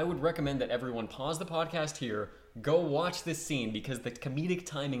 I would recommend that everyone pause the podcast here, go watch this scene, because the comedic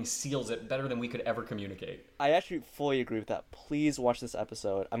timing seals it better than we could ever communicate. I actually fully agree with that. Please watch this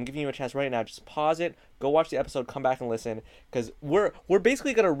episode. I'm giving you a chance right now. Just pause it, go watch the episode, come back and listen, because we're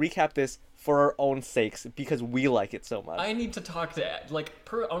basically going to recap this for our own sakes, because we like it so much. I need to talk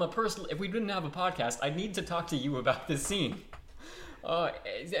to, on a personal, if we didn't have a podcast, I need to talk to you about this scene.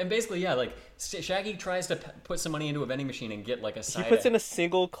 And basically, yeah, like, Shaggy tries to put some money into a vending machine and get, like, a side... He puts in a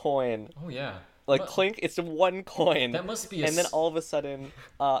single coin. Oh, yeah. Like, clink, it's one coin. That must be And then all of a sudden,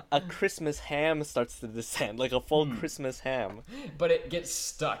 a Christmas ham starts to descend, like a full Christmas ham. But it gets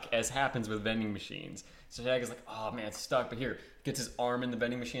stuck, as happens with vending machines. So Shaggy's like, oh, man, it's stuck. But here, gets his arm in the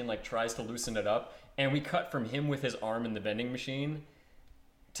vending machine, like, tries to loosen it up. And we cut from him with his arm in the vending machine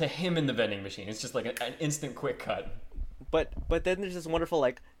to him in the vending machine. It's just like an instant quick cut. But then there's this wonderful,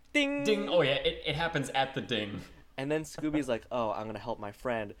 like, ding! Ding! Oh, yeah, it happens at the ding. And then Scooby's like, oh, I'm going to help my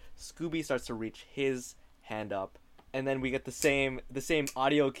friend. Scooby starts to reach his hand up. And then we get the same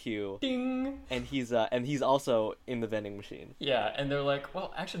audio cue. Ding! And he's also in the vending machine. Yeah, and they're like,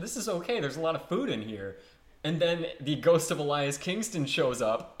 well, actually, this is okay. There's a lot of food in here. And then the ghost of Elias Kingston shows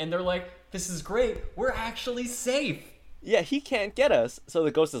up, and they're like, this is great. We're actually safe. Yeah, he can't get us. So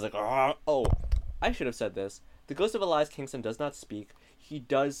the ghost is like, oh, I should have said this. The ghost of Elias Kingston does not speak. He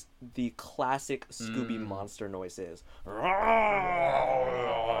does the classic Scooby monster noises.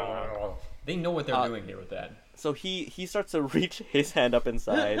 They They know what they're doing here with that. So he starts to reach his hand up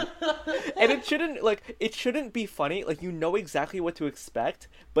inside, and it shouldn't be funny. Like, you know exactly what to expect,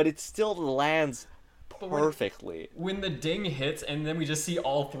 but it still lands perfectly. When the ding hits, and then we just see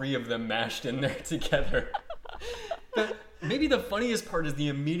all three of them mashed in there together. Maybe the funniest part is the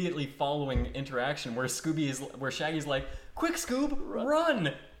immediately following interaction where Shaggy's like, "Quick, Scoob,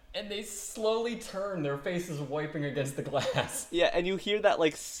 run!" And they slowly turn, their faces wiping against the glass. Yeah, and you hear that,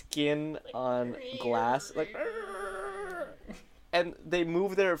 like, skin on glass, like, and they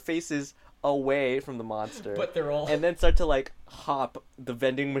move their faces away from the monster. But they're all... And then start to, like, hop the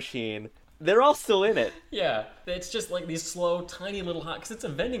vending machine. They're all still in it. Yeah, it's just like these slow, tiny little hop... Because it's a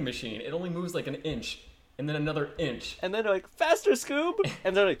vending machine. It only moves like an inch, and then another inch. And then they're like, "Faster, Scoob!"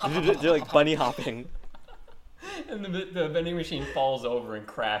 And they're like bunny hopping. And the vending machine falls over and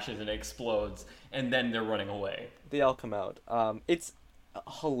crashes and explodes, and then they're running away. They all come out. It's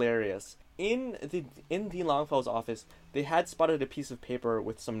hilarious. In the Longfellow's office, they had spotted a piece of paper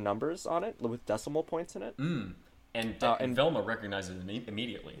with some numbers on it, with decimal points in it. And Velma recognizes it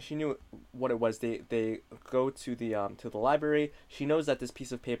immediately. She knew what it was. They go to the library. She knows that this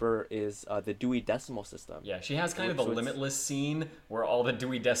piece of paper is the Dewey Decimal System. Yeah, she has kind of a Limitless scene where all the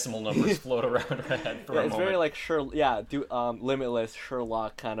Dewey Decimal numbers float around her head for a moment. It's very like Limitless,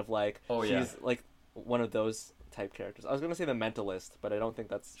 Sherlock kind of like. Oh yeah. She's like one of those type characters. I was gonna say the Mentalist, but I don't think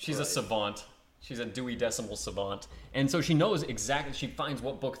that's. She's right. a savant. She's a Dewey Decimal savant. And so she knows exactly, she finds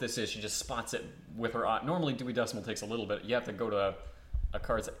what book this is. She just spots it with her eye. Normally Dewey Decimal takes a little bit. You have to go to a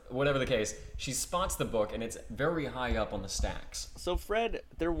card, whatever the case. She spots the book, and it's very high up on the stacks. So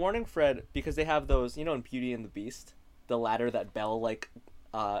they're warning Fred because they have those, you know, in Beauty and the Beast, the ladder that Belle, like,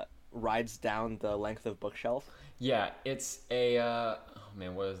 rides down the length of bookshelf. Yeah, it's a, oh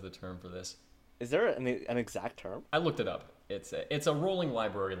man, what is the term for this? Is there an exact term? I looked it up. It's a rolling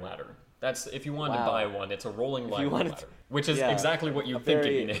library ladder. That's, if you wanted to buy one, it's a rolling library ladder. Which is exactly what you think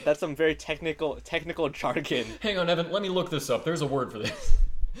you need. That's some very technical jargon. Hang on, Evan, let me look this up. There's a word for this.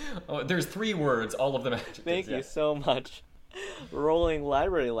 Oh, there's 3 words, all of them adjectives. Thank you so much. Rolling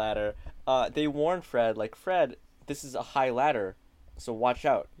library ladder. They warn Fred, like, "Fred, this is a high ladder, so watch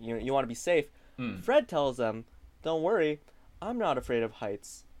out. You want to be safe." Fred tells them, "Don't worry, I'm not afraid of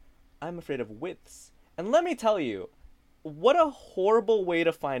heights. I'm afraid of widths." And let me tell you, what a horrible way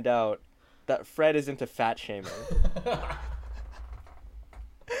to find out that Fred is into fat shaming.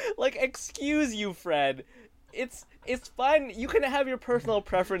 Like, excuse you, Fred. It's fine. You can have your personal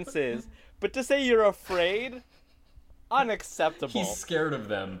preferences, but to say you're afraid, unacceptable. He's scared of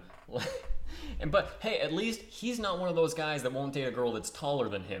them. But hey, at least he's not one of those guys that won't date a girl that's taller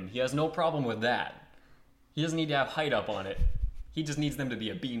than him. He has no problem with that. He doesn't need to have height up on it. He just needs them to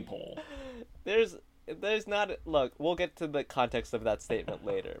be a beanpole. There's not... Look, we'll get to the context of that statement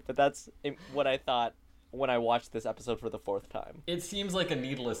later, but that's what I thought when I watched this episode for the 4th time. It seems like a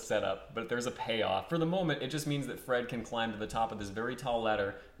needless setup, but there's a payoff. For the moment, it just means that Fred can climb to the top of this very tall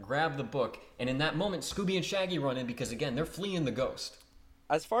ladder, grab the book, and in that moment, Scooby and Shaggy run in because, again, they're fleeing the ghost.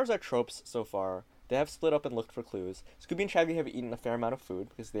 As far as our tropes so far, they have split up and looked for clues. Scooby and Shaggy have eaten a fair amount of food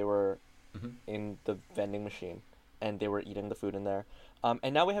because they were in the vending machine, and they were eating the food in there.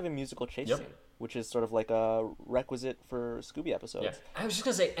 And now we have a musical chase scene, which is sort of like a requisite for Scooby episodes. Yeah. I was just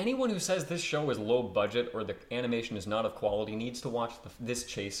going to say, anyone who says this show is low budget or the animation is not of quality needs to watch this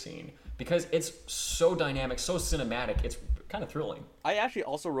chase scene because it's so dynamic, so cinematic, it's kind of thrilling. I actually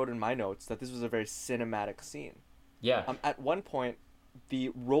also wrote in my notes that this was a very cinematic scene. Yeah. At one point,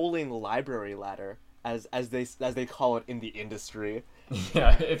 the rolling library ladder, as they call it in the industry.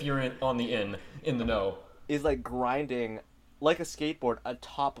 Yeah, if you're in the know. Is like grinding like a skateboard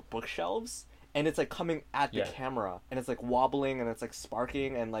atop bookshelves, and it's like coming at the camera, and it's like wobbling, and it's like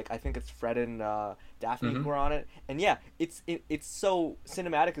sparking, and like I think it's Fred and Daphne who are on it, and it's so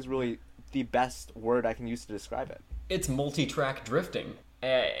cinematic is really the best word I can use to describe it. It's multi-track drifting,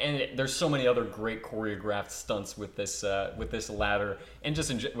 and there's so many other great choreographed stunts with this ladder, and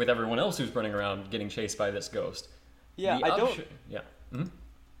just with everyone else who's running around getting chased by this ghost. Yeah, I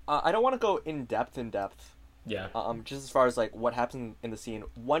don't want to go in depth. Yeah. Just as far as like what happens in the scene.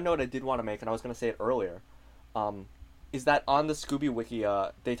 One note I did want to make, and I was going to say it earlier, is that on the Scooby Wiki,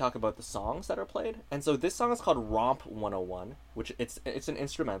 they talk about the songs that are played, and so this song is called Romp 101, which it's an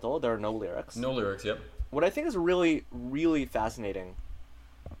instrumental. There are no lyrics. No lyrics. Yep. What I think is really, really fascinating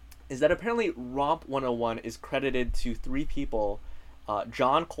is that apparently Romp 101 is credited to 3 people: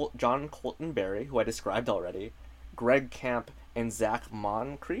 John Colton Berry, who I described already, Greg Camp, and Zach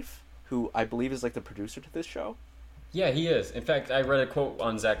Moncrief, who I believe is like the producer to this show. Yeah, he is. In fact, I read a quote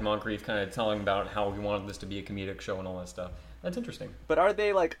on Zach Moncrief kind of telling about how he wanted this to be a comedic show and all that stuff. That's interesting. But are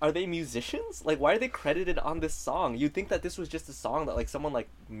they musicians? Like, why are they credited on this song? You'd think that this was just a song that like someone like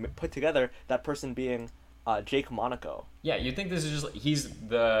put together. That person being Jake Monaco. Yeah, you'd think this is just he's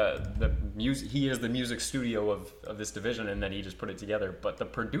the music. He is the music studio of this division, and then he just put it together. But the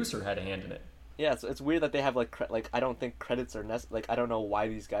producer had a hand in it. Yeah, so it's weird that they have like I don't think credits are like I don't know why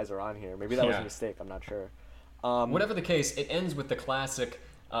these guys are on here. Maybe that was a mistake. I'm not sure. Whatever the case, it ends with the classic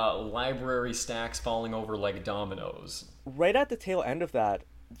library stacks falling over like dominoes. Right at the tail end of that,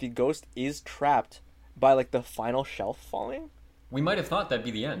 the ghost is trapped by like the final shelf falling. We might have thought that'd be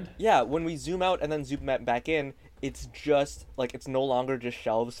the end. Yeah, when we zoom out and then zoom back in, it's just like it's no longer just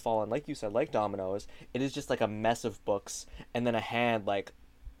shelves falling, like you said, like dominoes. It is just like a mess of books, and then a hand like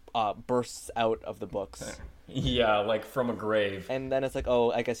bursts out of the books. Yeah, like from a grave. And then it's like,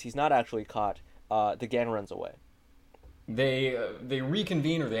 oh, I guess he's not actually caught. The gang runs away. They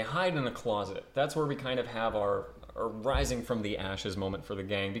reconvene or they hide in a closet. That's where we kind of have our rising from the ashes moment for the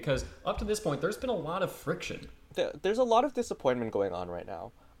gang, because up to this point there's been a lot of friction. There's a lot of disappointment going on right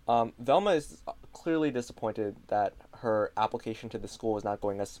now. Velma is clearly disappointed that her application to the school is not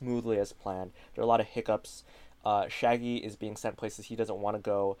going as smoothly as planned. There are a lot of hiccups. Shaggy is being sent places he doesn't want to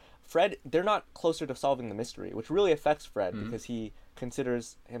go. Fred, they're not closer to solving the mystery, which really affects Fred because he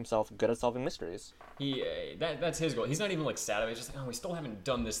considers himself good at solving mysteries. That's his goal. He's not even like sad about it. He's just like, oh, we still haven't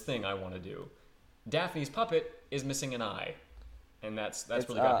done this thing I want to do. Daphne's puppet is missing an eye, and that's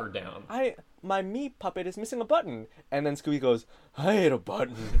really got her down. My me puppet is missing a button, and then Scooby goes, I hate a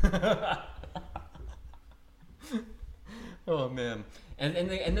button. Oh man. And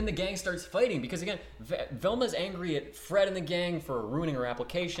then the gang starts fighting because, again, Velma's angry at Fred and the gang for ruining her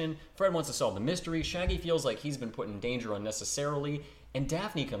application. Fred wants to solve the mystery. Shaggy feels like he's been put in danger unnecessarily. And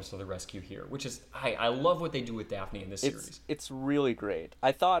Daphne comes to the rescue here, which is... I love what they do with Daphne in this series. It's really great.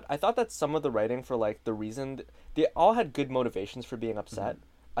 I thought that some of the writing for, like, the reason... They all had good motivations for being upset.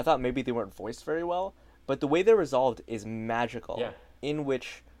 I thought maybe they weren't voiced very well. But the way they're resolved is magical. Yeah. In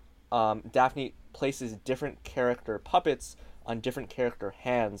which Daphne places different character puppets on different character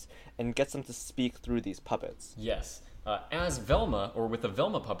hands and gets them to speak through these puppets. Yes. As Velma, or with the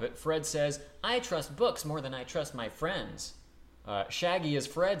Velma puppet, Fred says, I trust books more than I trust my friends. Shaggy, as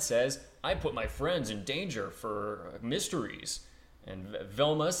Fred, says, I put my friends in danger for mysteries. And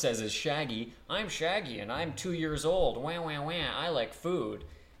Velma says as Shaggy, I'm Shaggy and I'm 2 years old. Wah, wah, wah, I like food.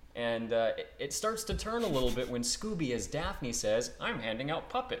 And it starts to turn a little bit when Scooby, as Daphne, says, I'm handing out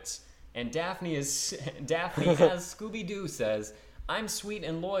puppets. And Daphne, as Scooby-Doo, says, I'm sweet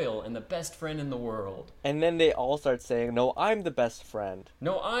and loyal and the best friend in the world. And then they all start saying, no, I'm the best friend.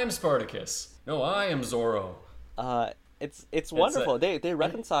 No, I'm Spartacus. No, I am Zorro. It's wonderful. They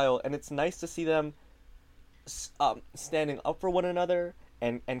reconcile, and it's nice to see them standing up for one another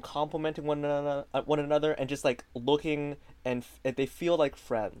and complimenting one another and just like looking and they feel like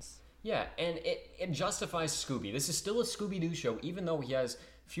friends. Yeah, and it justifies Scooby. This is still a Scooby-Doo show, even though he has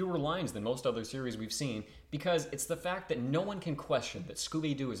fewer lines than most other series we've seen, because it's the fact that no one can question that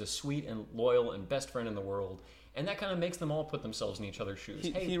Scooby-Doo is a sweet and loyal and best friend in the world, and that kind of makes them all put themselves in each other's shoes.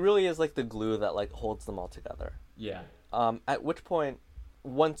 He really is like the glue that like holds them all together. Yeah. At which point,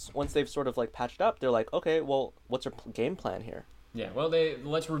 once they've sort of like patched up, they're like, okay, well, what's our game plan here? Yeah, well,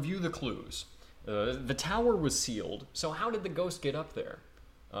 let's review the clues. The tower was sealed, so how did the ghost get up there?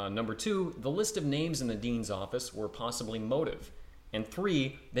 Number 2, the list of names in the dean's office were possibly motive. And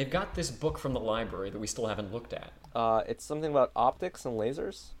 3, they've got this book from the library that we still haven't looked at. It's something about optics and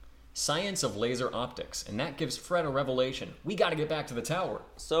lasers? Science of laser optics, and that gives Fred a revelation. We gotta get back to the tower.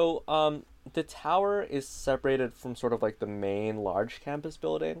 So, the tower is separated from sort of like the main large campus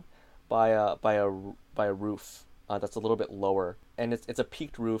building by a roof that's a little bit lower. And it's a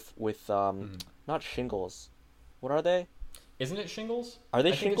peaked roof with, not shingles. What are they? Isn't it shingles? Are they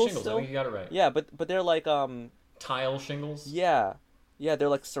I think shingles it's shingles. still? I think you got it right. Yeah, but they're like, Tile shingles? Yeah, they're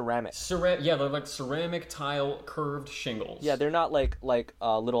like ceramic. Yeah, they're like ceramic tile curved shingles. Yeah, they're not like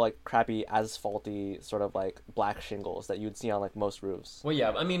little like crappy asphalty sort of like black shingles that you'd see on like most roofs. Well,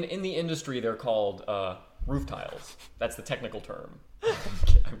 yeah, I mean in the industry they're called roof tiles. That's the technical term.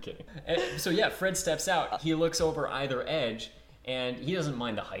 I'm kidding. So yeah, Fred steps out. He looks over either edge, and he doesn't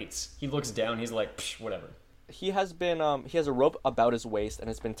mind the heights. He looks down. He's like, psh, whatever. He has a rope about his waist and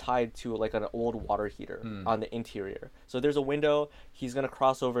it's been tied to like an old water heater on the interior. So there's a window. He's gonna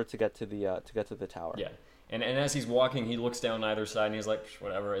cross over to get to the tower. Yeah, and as he's walking, he looks down either side and he's like,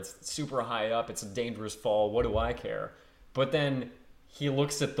 whatever. It's super high up. It's a dangerous fall. What do I care? But then he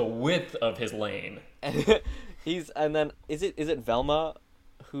looks at the width of his lane. And then is it Velma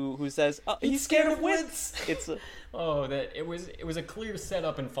who says, oh, he's scared of widths? It was a clear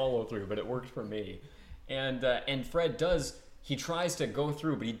setup and follow through, but it worked for me. And Fred does he tries to go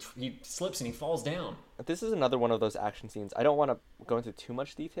through, but he slips and he falls down. This is another one of those action scenes I don't want to go into too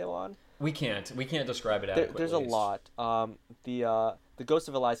much detail on. We can't describe it adequately. There's a lot. The ghost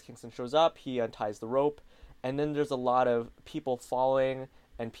of Elias Kingston shows up. He unties the rope, and then there's a lot of people falling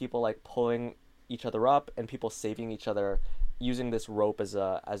and people like pulling each other up and people saving each other using this rope as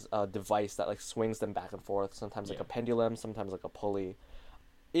a device that like swings them back and forth. Sometimes like a pendulum, sometimes like a pulley.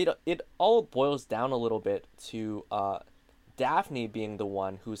 It all boils down a little bit to Daphne being the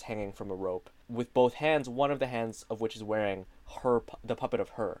one who's hanging from a rope with both hands, one of the hands of which is wearing the puppet of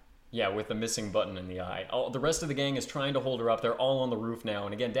her. Yeah, with the missing button in the eye. The rest of the gang is trying to hold her up. They're all on the roof now.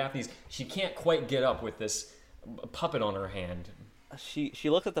 And again, she can't quite get up with this puppet on her hand. She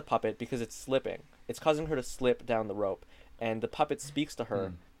looks at the puppet because it's slipping. It's causing her to slip down the rope. And the puppet speaks to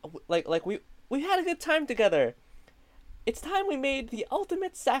her. Like we had a good time together. It's time we made the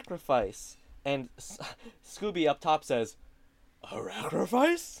ultimate sacrifice. And Scooby up top says, "A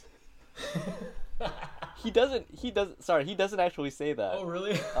sacrifice?" He doesn't actually say that. Oh,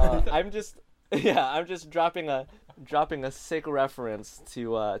 really? I'm just dropping a sick reference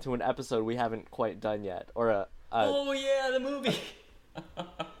to an episode we haven't quite done yet, or oh yeah, the movie.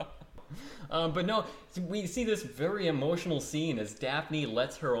 But no, we see this very emotional scene as Daphne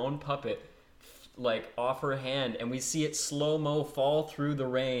lets her own puppet like off her hand, and we see it slow-mo fall through the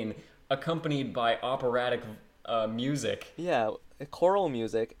rain, accompanied by operatic music. Yeah, choral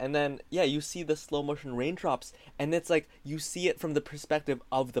music, and then you see the slow motion raindrops, and it's like you see it from the perspective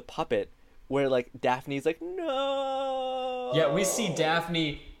of the puppet, where like Daphne's like, no. Yeah, we see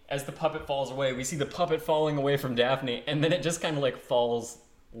Daphne as the puppet falls away. We see the puppet falling away from Daphne, and then it just kind of like falls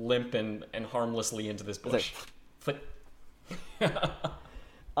limp and harmlessly into this bush. Like,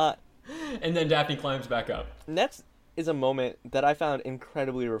 and then Daphne climbs back up. Next is a moment that I found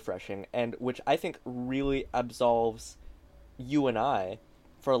incredibly refreshing, and which I think really absolves you and I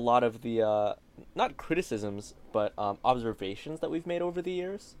for a lot of the not criticisms but observations that we've made over the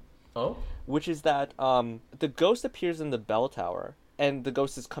years. Oh? Which is that the ghost appears in the bell tower, and the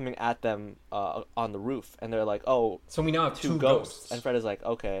ghost is coming at them on the roof, and they're like, "Oh, so we now have two ghosts." And Fred is like,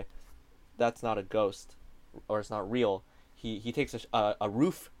 "Okay, that's not a ghost, or it's not real." He takes a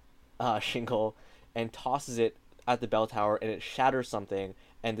roof shingle and tosses it at the bell tower, and it shatters something,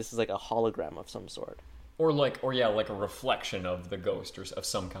 and this is like a hologram of some sort. Or like a reflection of the ghost or of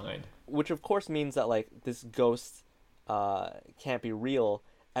some kind. Which of course means that like this ghost can't be real.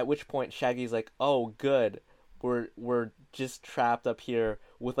 At which point Shaggy's like, "Oh, good, we're just trapped up here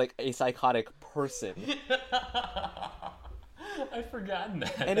with like a psychotic person." I've forgotten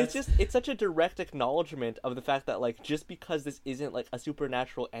that. And it's such a direct acknowledgement of the fact that like just because this isn't like a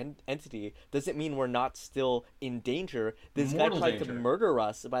supernatural entity doesn't mean we're not still in danger. This guy tried to murder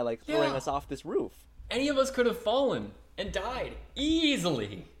us by like throwing us off this roof. Any of us could have fallen and died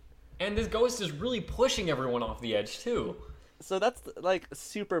easily. And this ghost is really pushing everyone off the edge too. So that's like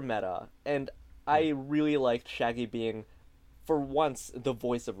super meta, and I really liked Shaggy being, for once, the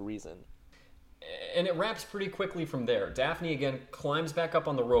voice of reason. And it wraps pretty quickly from there. Daphne again climbs back up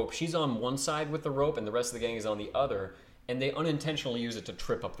on the rope. She's on one side with the rope, and the rest of the gang is on the other. And they unintentionally use it to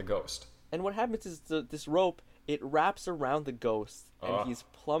trip up the ghost. And what happens is this rope, it wraps around the ghost, and he's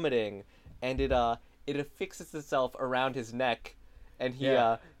plummeting, and it affixes itself around his neck. And you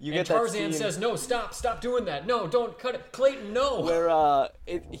get that Tarzan scene says, "No, stop doing that. No, don't cut it, Clayton. No." Where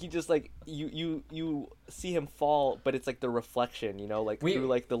he just like you see him fall, but it's like the reflection, through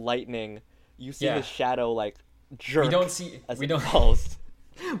like the lightning. You see his shadow like jerk. We don't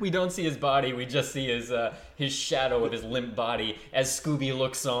see his body. We just see his shadow of his limp body as Scooby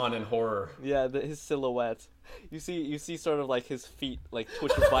looks on in horror. Yeah, his silhouette. You see sort of like his feet like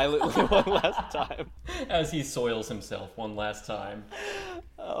twitch violently one last time as he soils himself one last time.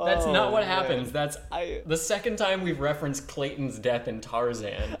 That's not what happens. That's the second time we've referenced Clayton's death in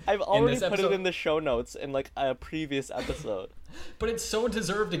Tarzan. I've already put it in the show notes in like a previous episode. But it's so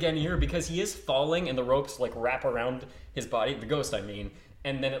deserved again here because he is falling and the ropes like wrap around his body, the ghost I mean,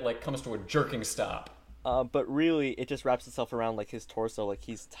 and then it like comes to a jerking stop. But really it just wraps itself around like his torso, like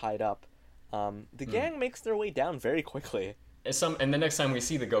he's tied up. The gang makes their way down very quickly. And the next time we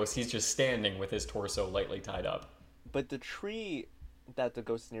see the ghost, he's just standing with his torso lightly tied up. But the tree that the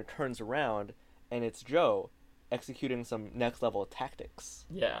ghost is near turns around, and it's Joe executing some next level tactics.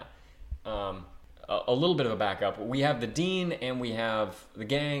 Yeah. A little bit of a backup. We have the Dean, and we have the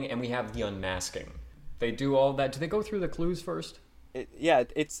gang, and we have the unmasking. They do all that. Do they go through the clues first? No, they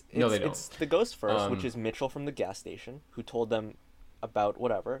don't. It's the ghost first, which is Mitchell from the gas station, who told them about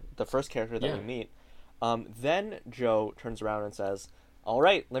whatever, the first character that we meet. Then Joe turns around and says, "All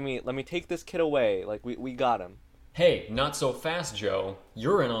right, let me take this kid away. Like we got him." Hey, not so fast, Joe.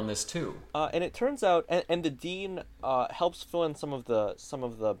 You're in on this too. And it turns out, and the dean helps fill in some of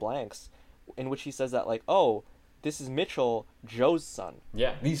the blanks, in which he says that like, oh, this is Mitchell, Joe's son.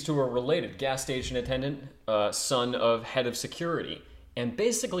 Yeah, these two are related. Gas station attendant, son of head of security. And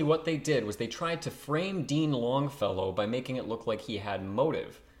basically what they did was they tried to frame Dean Longfellow by making it look like he had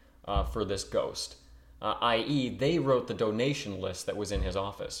motive for this ghost. I.e., they wrote the donation list that was in his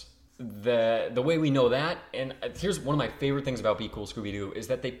office. The way we know that, and here's one of my favorite things about Be Cool Scooby-Doo, is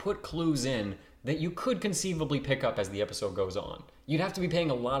that they put clues in that you could conceivably pick up as the episode goes on. You'd have to be paying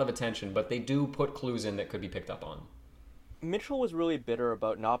a lot of attention, but they do put clues in that could be picked up on. Mitchell was really bitter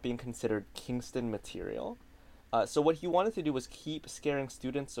about not being considered Kingston material. So what he wanted to do was keep scaring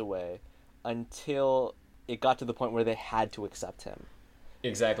students away until it got to the point where they had to accept him.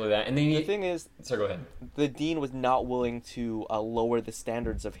 Exactly that. And The thing is, sorry, go ahead. the dean was not willing to lower the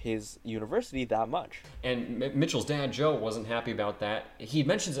standards of his university that much. And Mitchell's dad, Joe, wasn't happy about that. He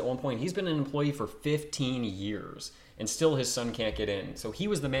mentions at one point he's been an employee for 15 years, and still his son can't get in. So he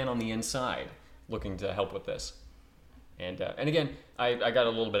was the man on the inside looking to help with this. And again, I got a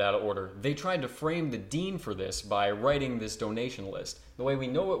little bit out of order. They tried to frame the dean for this by writing this donation list. The way we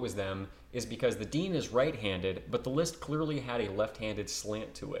know it was them is because the dean is right-handed, but the list clearly had a left-handed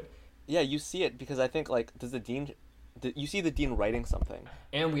slant to it. Yeah, you see it because I think like you see the dean writing something.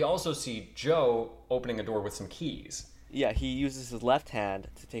 And we also see Joe opening a door with some keys. Yeah, he uses his left hand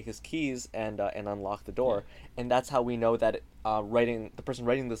to take his keys and unlock the door, and that's how we know that the person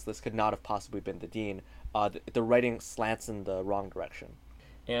writing this list could not have possibly been the dean. The writing slants in the wrong direction.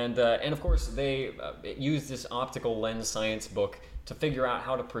 And of course, they used this optical lens science book to figure out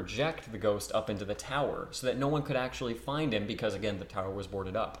how to project the ghost up into the tower so that no one could actually find him because, again, the tower was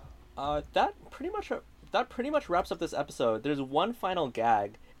boarded up. That pretty much wraps up this episode. There's one final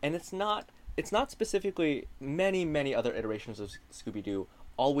gag, and it's not specifically many other iterations of Scooby-Doo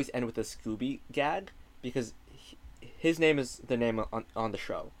always end with a Scooby gag because his name is the name on the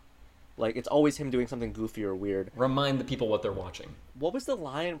show. Like, it's always him doing something goofy or weird. Remind the people what they're watching. What was the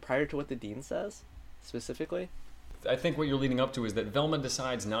line prior to what the dean says, specifically? I think what you're leading up to is that Velma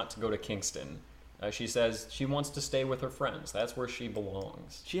decides not to go to Kingston. She says she wants to stay with her friends. That's where she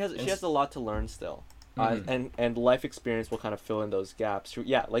belongs. She has a lot to learn still. And life experience will kind of fill in those gaps.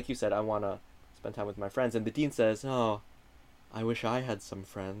 Yeah, like you said, I want to spend time with my friends. And the dean says, oh, I wish I had some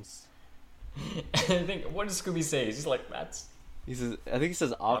friends. I think, what does Scooby say? He's like, that's... I think he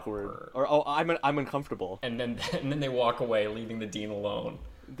says awkward. Or, oh, I'm uncomfortable. And then they walk away, leaving the dean alone.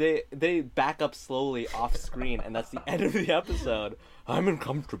 They back up slowly off screen, and that's the end of the episode. I'm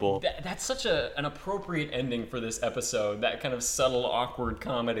uncomfortable. That's such an appropriate ending for this episode. That kind of subtle, awkward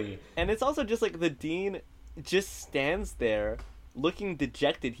comedy. And it's also just like the dean just stands there, looking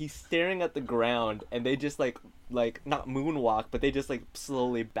dejected. He's staring at the ground, and they just like not moonwalk, but they just like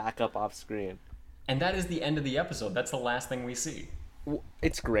slowly back up off screen. And that is the end of the episode. That's the last thing we see.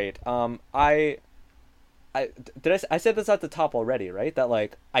 It's great. I said this at the top already, right? That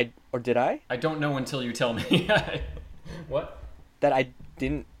like did I? I don't know until you tell me. What? That I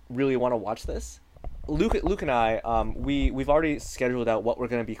didn't really want to watch this. Luke and I, we've already scheduled out what we're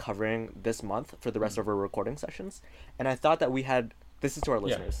going to be covering this month for the rest of our recording sessions, and I thought that this is to our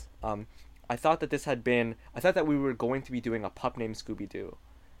listeners. I thought that we were going to be doing a pup named Scooby-Doo.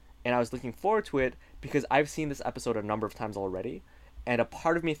 And I was looking forward to it because I've seen this episode a number of times already. And a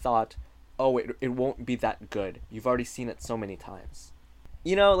part of me thought, oh, it won't be that good. You've already seen it so many times.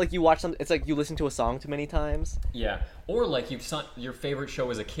 You know, like you watch it's like you listen to a song too many times. Yeah. Or like you've saw your favorite show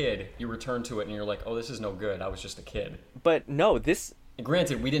as a kid, you return to it and you're like, oh, this is no good. I was just a kid. But no, this...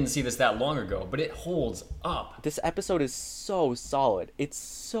 Granted, we didn't see this that long ago, but it holds up. This episode is so solid. It's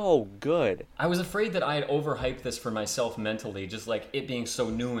so good. I was afraid that I had overhyped this for myself mentally, just like it being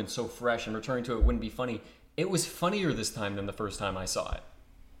so new and so fresh and returning to it wouldn't be funny. It was funnier this time than the first time I saw it.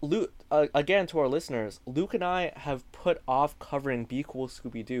 Luke, again, to our listeners, Luke and I have put off covering Be Cool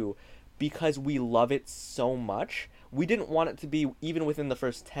Scooby-Doo because we love it so much. We didn't want it to be even within the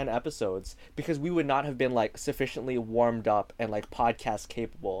first 10 episodes because we would not have been like sufficiently warmed up and like podcast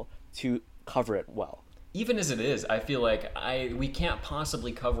capable to cover it well. Even as it is, I feel like we can't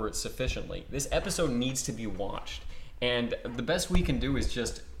possibly cover it sufficiently. This episode needs to be watched. And the best we can do is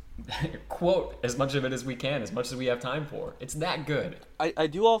just quote as much of it as we can, as much as we have time for. It's that good. I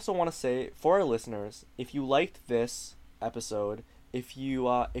do also want to say, for our listeners, if you liked this episode, if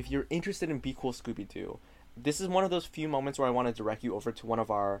you're interested in Be Cool Scooby-Doo, this is one of those few moments where I want to direct you over to one of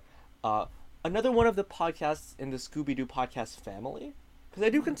our, another one of the podcasts in the Scooby-Doo podcast family. Because I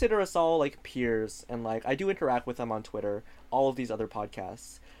do consider us all, like, peers, and, like, I do interact with them on Twitter, all of these other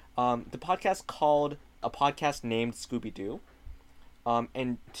podcasts. The podcast called a podcast named Scooby-Doo.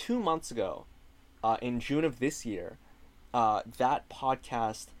 And 2 months ago, in June of this year, that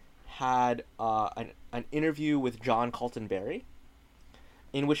podcast had an interview with John Colton-Berry,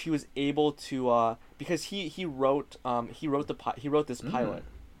 in which he was able to because he wrote this pilot,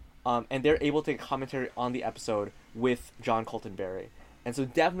 and they're able to get commentary on the episode with John Colton-Berry, and so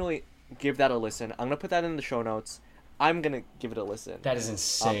definitely give that a listen. I'm gonna put that in the show notes. I'm gonna give it a listen. That is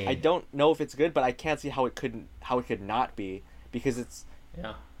insane. I don't know if it's good, but I can't see how it could not be, because it's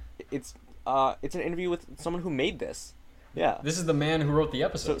an interview with someone who made this. Yeah. This is the man who wrote the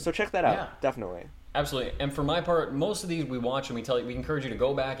episode. So check that out. Yeah. Definitely. Absolutely. And for my part, most of these we watch and we encourage you to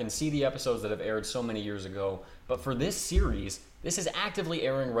go back and see the episodes that have aired so many years ago. But for this series, this is actively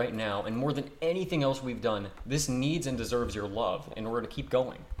airing right now, and more than anything else we've done, this needs and deserves your love in order to keep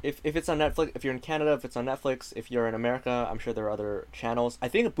going. If it's on Netflix, if you're in Canada, if it's on Netflix, if you're in America, I'm sure there are other channels. I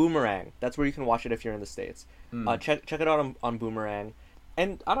think Boomerang, that's where you can watch it if you're in the States. Check it out on Boomerang.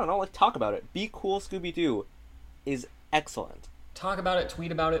 And I don't know, talk about it. Be Cool Scooby-Doo is excellent. Talk about it,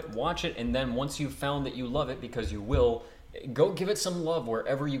 tweet about it, watch it, and then once you've found that you love it, because you will, go give it some love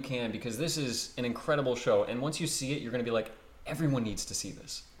wherever you can, because this is an incredible show. And once you see it, you're going to be like, everyone needs to see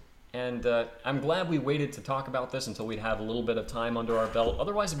this. And I'm glad we waited to talk about this until we'd have a little bit of time under our belt.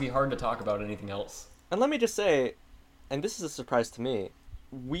 Otherwise, it'd be hard to talk about anything else. And let me just say, and this is a surprise to me,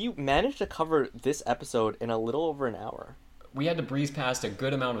 we managed to cover this episode in a little over an hour. We had to breeze past a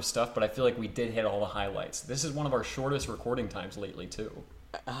good amount of stuff, but I feel like we did hit all the highlights. This is one of our shortest recording times lately, too.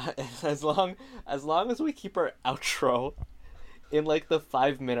 As long as we keep our outro in the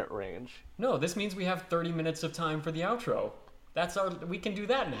 5-minute range. No, this means we have 30 minutes of time for the outro. We can do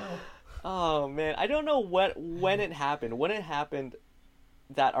that now. Oh man, I don't know when it happened. When it happened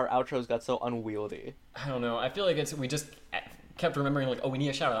that our outros got so unwieldy. I don't know. I feel like we just kept remembering we need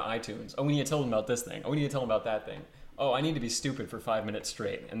to shout out iTunes. Oh, we need to tell them about this thing. Oh, we need to tell them about that thing. Oh, I need to be stupid for 5 minutes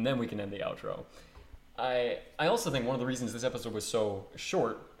straight, and then we can end the outro. I also think one of the reasons this episode was so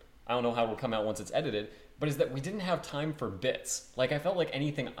short, I don't know how it will come out once it's edited, but is that we didn't have time for bits. I felt like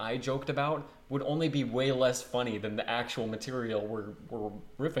anything I joked about would only be way less funny than the actual material we're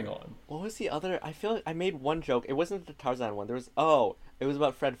riffing on. What was the other? I feel like I made one joke. It wasn't the Tarzan one. It was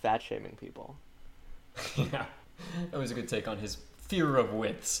about Fred fat-shaming people. Yeah, that was a good take on his fear of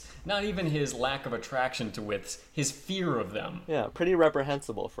widths. Not even his lack of attraction to widths, his fear of them. Yeah, pretty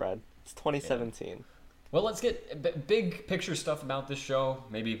reprehensible, Fred. It's 2017. Yeah. Well, let's get big picture stuff about this show.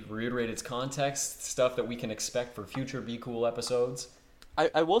 Maybe reiterate its context, stuff that we can expect for future Be Cool episodes.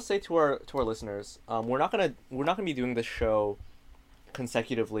 I will say to our listeners, we're not gonna be doing this show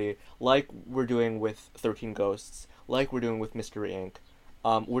consecutively like we're doing with 13 Ghosts, like we're doing with Mystery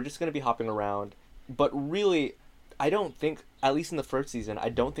Inc. We're just gonna be hopping around, but really, I don't think, at least in the first season, I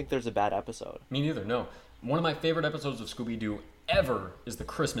don't think there's a bad episode. Me neither, no. One of my favorite episodes of Scooby-Doo ever is the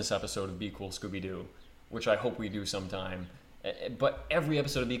Christmas episode of Be Cool Scooby-Doo, which I hope we do sometime. But every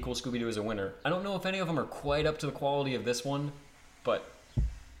episode of Be Cool Scooby-Doo is a winner. I don't know if any of them are quite up to the quality of this one, but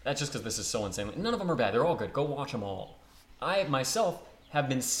that's just because this is so insane. None of them are bad. They're all good. Go watch them all. I, myself, have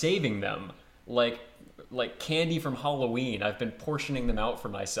been saving them like candy from Halloween. I've been portioning them out for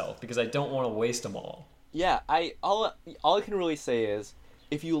myself because I don't want to waste them all. Yeah, all I can really say is,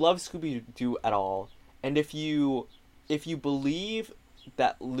 if you love Scooby-Doo at all, and if you believe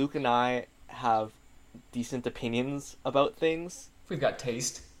that Luke and I have decent opinions about things, if we've got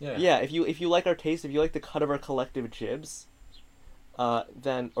taste, yeah. Yeah, if you like our taste, if you like the cut of our collective jibs,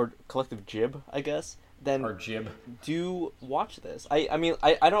 then, or collective jib, I guess, then our jib, do watch this. I mean,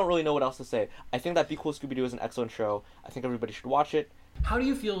 I don't really know what else to say. I think that Be Cool Scooby-Doo is an excellent show. I think everybody should watch it. How do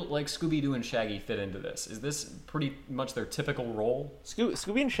you feel like Scooby-Doo and Shaggy fit into this? Is this pretty much their typical role?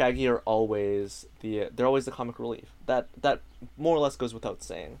 Scooby and Shaggy are always they're always the comic relief. That more or less goes without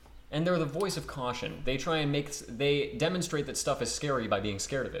saying. And they're the voice of caution. They they demonstrate that stuff is scary by being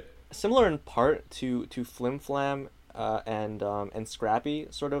scared of it. Similar in part to Flim Flam and Scrappy,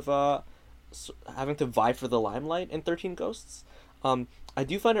 sort of having to vie for the limelight in 13 Ghosts. I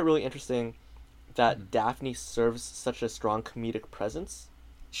do find it really interesting that Daphne serves such a strong comedic presence.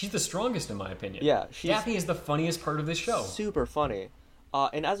 She's the strongest, in my opinion. Yeah, Daphne is the funniest part of this show. Super funny.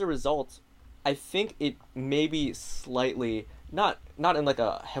 And as a result, I think it maybe slightly, not in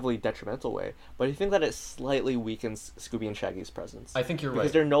a heavily detrimental way, but I think that it slightly weakens Scooby and Shaggy's presence. I think you're right.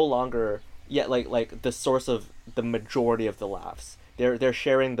 Because they're no longer yet like the source of the majority of the laughs. They're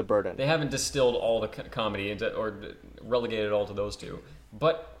sharing the burden. They haven't distilled all the comedy into, or relegated it all to those two.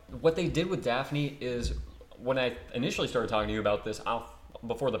 But what they did with Daphne is, when I initially started talking to you about this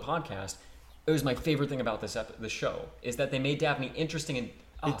before the podcast, it was my favorite thing about this show, is that they made Daphne interesting and...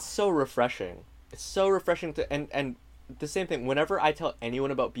 It's so refreshing. It's so refreshing to and the same thing. Whenever I tell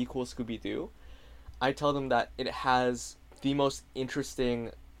anyone about Be Cool Scooby-Doo, I tell them that it has the most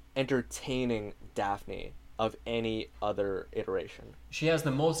interesting, entertaining Daphne of any other iteration. She has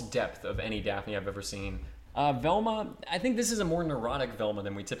the most depth of any Daphne I've ever seen. Velma, I think this is a more neurotic Velma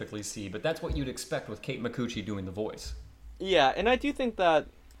than we typically see, but that's what you'd expect with Kate Micucci doing the voice. Yeah, and I do think that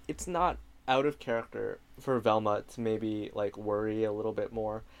it's not out of character for Velma to maybe like worry a little bit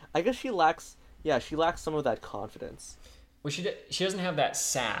more. I guess she lacks some of that confidence. Well, she doesn't have that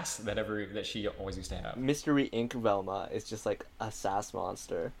sass that she always used to have. Mystery Inc. Velma is just like a sass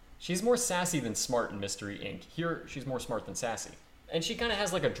monster. She's more sassy than smart in Mystery Inc. Here, she's more smart than sassy. And she kind of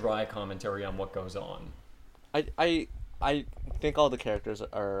has like a dry commentary on what goes on. I think all the characters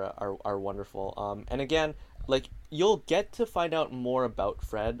are wonderful. And again, like you'll get to find out more about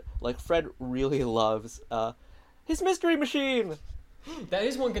Fred. Like Fred really loves his mystery machine. That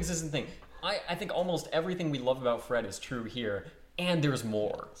is one consistent thing. I think almost everything we love about Fred is true here, and there's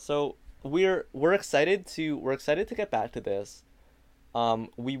more. So we're excited to get back to this.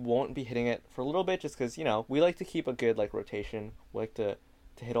 We won't be hitting it for a little bit just because we like to keep a good like rotation. We like to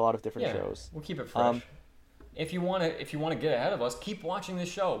hit a lot of different shows. We'll keep it fresh. If you wanna get ahead of us, keep watching this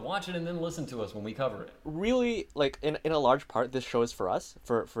show. Watch it and then listen to us when we cover it. Really, like in a large part, this show is for us,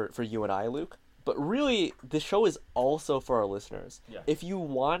 for you and I, Luke. But really, this show is also for our listeners. Yeah. If you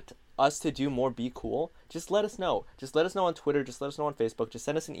want us to do more Be Cool, just let us know. Just let us know on Twitter. Just let us know on Facebook. Just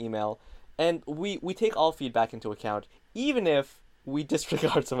send us an email, and we take all feedback into account, even if we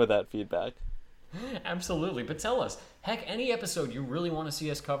disregard some of that feedback. Absolutely, but tell us. Heck, any episode you really want to see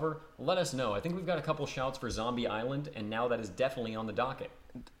us cover, let us know. I think we've got a couple shouts for Zombie Island, and now that is definitely on the docket.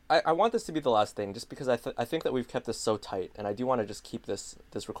 I want this to be the last thing, just because I think that we've kept this so tight, and I do want to just keep this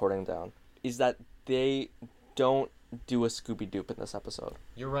recording down, is that they don't do a Scooby-Doo in this episode.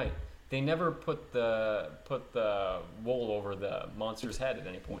 You're right. They never put the wool over the monster's head at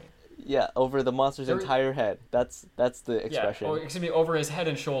any point. Yeah, over the monster's entire head. That's the expression. Yeah, excuse me, over his head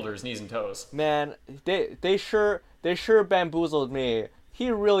and shoulders, knees and toes. Man, they sure bamboozled me. He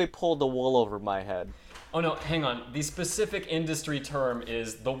really pulled the wool over my head. Oh no, hang on. The specific industry term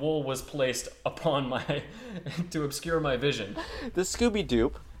is the wool was placed upon my to obscure my vision. The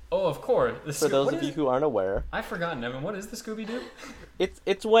Scooby-Doo. Oh, of course. For those of you who aren't aware. I've forgotten, Evan. What is the Scooby-Doo?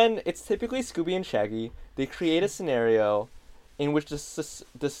 It's when it's typically Scooby and Shaggy. They create a scenario in which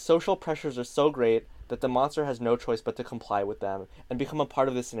the social pressures are so great that the monster has no choice but to comply with them and become a part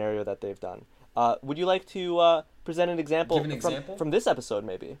of the scenario that they've done. Would you like to present an example, from this episode,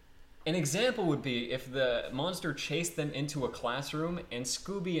 maybe? An example would be if the monster chased them into a classroom and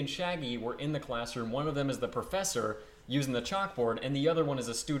Scooby and Shaggy were in the classroom. One of them is the professor using the chalkboard, and the other one is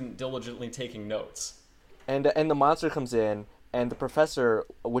a student diligently taking notes. And the monster comes in, and the professor,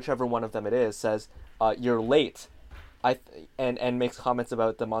 whichever one of them it is, says, "You're late." And makes comments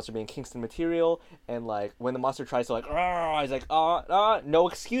about the monster being Kingston material, and like when the monster tries to he's like, no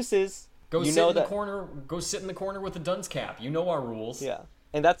excuses. Go sit in the corner with the dunce cap. You know our rules. Yeah,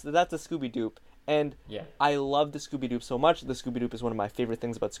 and that's the Scooby-Doo. And yeah. I love the Scooby-Doo so much. The Scooby-Doo is one of my favorite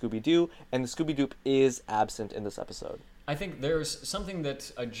things about Scooby-Doo, and the Scooby-Doo is absent in this episode. I think there's something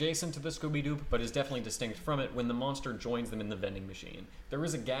that's adjacent to the Scooby-Doo, but is definitely distinct from it when the monster joins them in the vending machine. There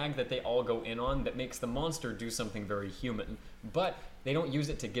is a gag that they all go in on that makes the monster do something very human, but they don't use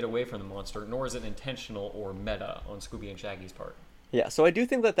it to get away from the monster, nor is it intentional or meta on Scooby and Shaggy's part. Yeah, so I do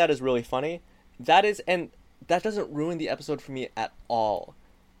think that is really funny. And that doesn't ruin the episode for me at all.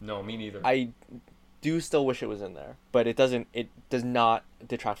 No, me neither. I do still wish it was in there, but it does not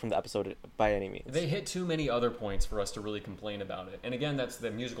detract from the episode by any means. They hit too many other points for us to really complain about it. And again, that's the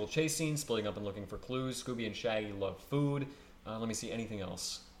musical chase scene, splitting up and looking for clues. Scooby and Shaggy love food. Let me see, anything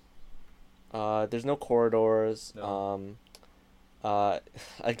else? There's no corridors. No.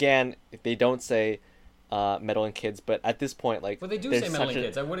 Again, they don't say meddling kids, but at this point, like... Well, they do say meddling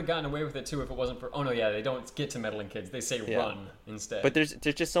kids. I would have gotten away with it, too, if it wasn't for... Oh, no, yeah, they don't get to meddling kids. They say run instead. But there's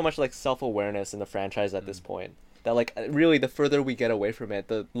just so much, like, self-awareness in the franchise at this point that, like, really, the further we get away from it,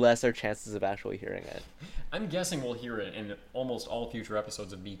 the less our chances of actually hearing it. I'm guessing we'll hear it in almost all future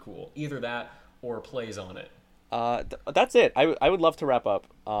episodes of Be Cool. Either that or plays on it. That's it. I would love to wrap up.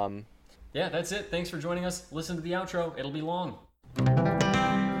 Yeah, that's it. Thanks for joining us. Listen to the outro. It'll be long.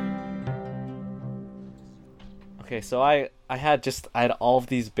 Okay, so I had all of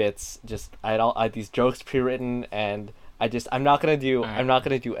these bits, I had these jokes pre-written, and I'm not gonna do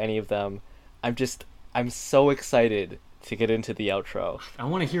any of them. I'm so excited to get into the outro. I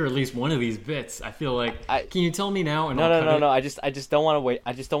want to hear at least one of these bits. I feel like can you tell me now? And No. I just don't want to wait.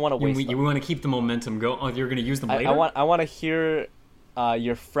 I just don't want to waste. You want to keep the momentum going. Oh, you're gonna use them later. I want to hear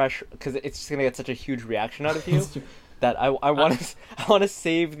your fresh, because it's just gonna get such a huge reaction out of you that I want to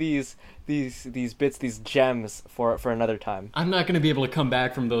save these bits, these gems for another time. I'm not going to be able to come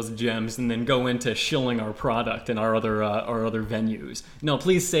back from those gems and then go into shilling our product in our other venues. No,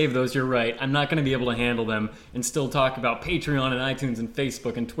 please save those. You're right. I'm not going to be able to handle them and still talk about Patreon and iTunes and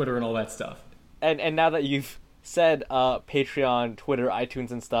Facebook and Twitter and all that stuff. And now that you've said Patreon, Twitter, iTunes,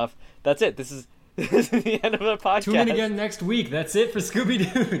 and stuff, that's it. This is the end of the podcast. Tune in again next week. That's it for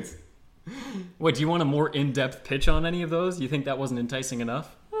Scooby Dudes. What, do you want a more in-depth pitch on any of those? You think that wasn't enticing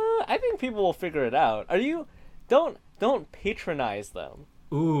enough? I think people will figure it out. Don't patronize them.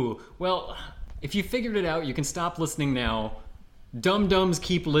 Ooh, well, if you figured it out, you can stop listening now. Dum-dums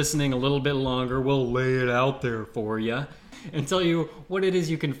keep listening a little bit longer. We'll lay it out there for you and tell you what it is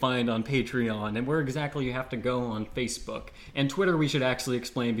you can find on Patreon and where exactly you have to go on Facebook. And Twitter we should actually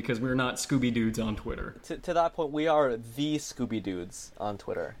explain because we're not Scooby Dudes on Twitter. To that point, we are the Scooby Dudes on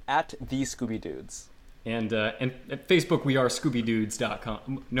Twitter, at the Scooby Dudes. And at Facebook we are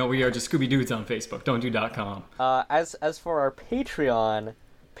ScoobyDudes.com. No, we are just Scooby Dudes on Facebook. Don't do .com. As for our Patreon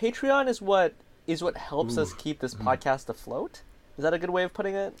is what helps us keep this podcast afloat. Is that a good way of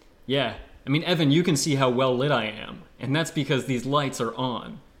putting it? Yeah. I mean, Evan, you can see how well lit I am. And that's because these lights are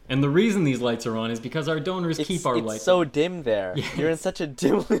on. And the reason these lights are on is because our donors keep our lights on. It's so dim there. Yes. You're in such a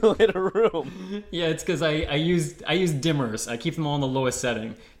dimly lit room. Yeah, it's because I use dimmers. I keep them all on the lowest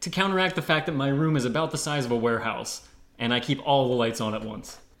setting to counteract the fact that my room is about the size of a warehouse. And I keep all the lights on at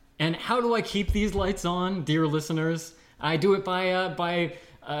once. And how do I keep these lights on, dear listeners? I do it by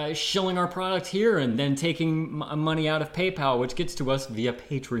shilling our product here and then taking money out of PayPal, which gets to us via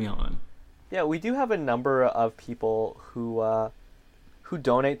Patreon. Yeah, we do have a number of people who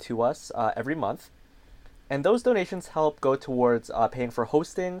donate to us every month, and those donations help go towards paying for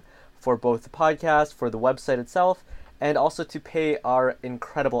hosting for both the podcast, for the website itself, and also to pay our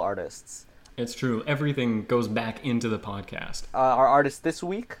incredible artists. It's true. Everything goes back into the podcast. Our artist this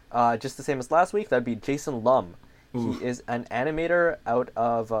week, just the same as last week, that'd be Jason Lum. Ooh. He is an animator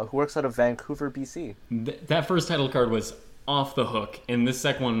who works out of Vancouver, BC. That first title card was off the hook, and this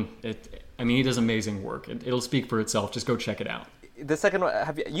second one, he does amazing work. It'll speak for itself. Just go check it out. The second one,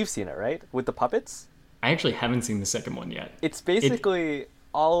 you've seen it, right? With the puppets? I actually haven't seen the second one yet. It's basically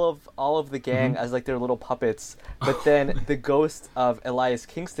all of the gang as like their little puppets, but then the ghost of Elias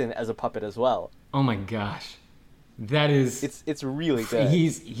Kingston as a puppet as well. Oh my gosh. That is... It's really good.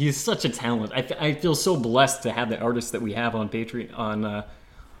 He's such a talent. I feel so blessed to have the artists that we have on Patreon,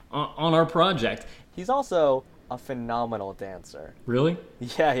 on our project. He's also a phenomenal dancer. Really?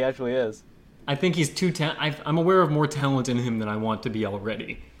 Yeah, he actually is. I think he's I'm aware of more talent in him than I want to be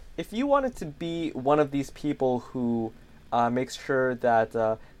already. If you wanted to be one of these people who makes sure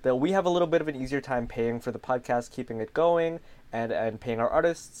that we have a little bit of an easier time paying for the podcast, keeping it going, and paying our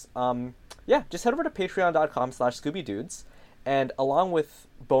artists, just head over to patreon.com/ScoobyDudes, and along with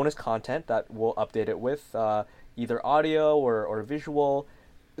bonus content that we'll update it with, either audio or visual,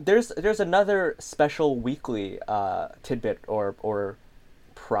 there's another special weekly tidbit or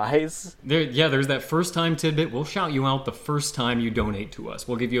prize. There's that first time tidbit. We'll shout you out the first time you donate to us.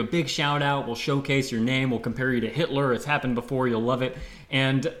 We'll give you a big shout out. We'll showcase your name. We'll compare you to Hitler. It's happened before. You'll love it.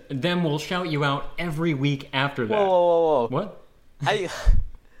 And then we'll shout you out every week after that. Whoa. What?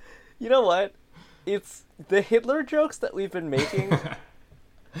 You know what? It's the Hitler jokes that we've been making.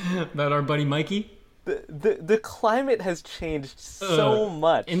 About our buddy Mikey? The climate has changed so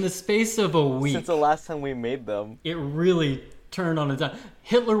much. In the space of a week. Since the last time we made them. It really turned on its own.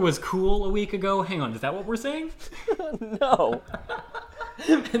 Hitler was cool a week ago. Hang on, is that what we're saying? No.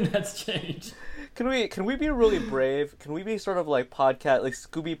 And that's changed. Can we be really brave? Can we be sort of like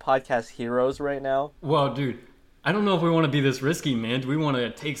Scooby podcast heroes right now? Well, dude, I don't know if we want to be this risky, man. Do we want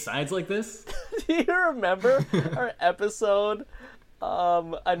to take sides like this? Do you remember our episode,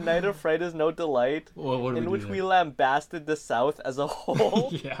 A Night of Fright is No Delight, in which we lambasted the South as a whole?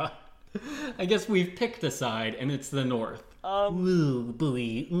 Yeah. I guess we've picked a side, and it's the North. Ooh,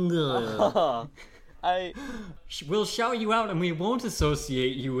 bully. We'll shout you out, and we won't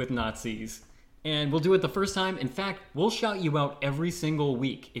associate you with Nazis. And we'll do it the first time. In fact, we'll shout you out every single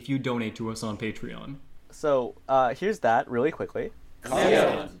week if you donate to us on Patreon. So, here's that, really quickly.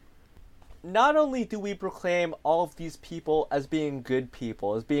 Yeah. Not only do we proclaim all of these people as being good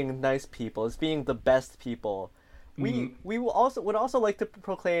people, as being nice people, as being the best people, we would also like to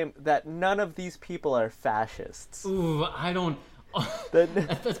proclaim that none of these people are fascists. Ooh, I don't...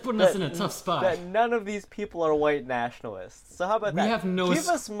 that's putting us in a tough spot. That none of these people are white nationalists. So how about that? Give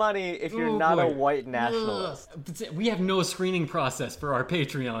us money if you're not a white nationalist. We have no screening process for our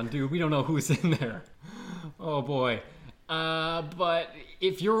Patreon, dude. We don't know who's in there. Oh, boy. But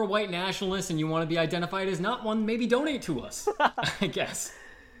if you're a white nationalist and you want to be identified as not one, maybe donate to us. I guess.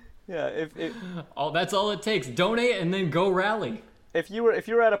 Yeah, if That's all it takes. Donate and then go rally. if you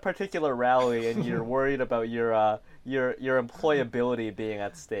were at a particular rally and you're worried about your employability being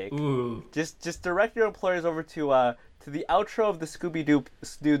at stake, Ooh. just direct your employers over to the outro of the Scooby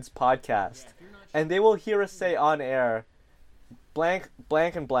Dudes podcast, and they will hear us say on air, blank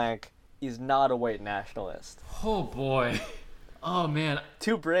and blank is not a white nationalist. Oh boy. Oh man.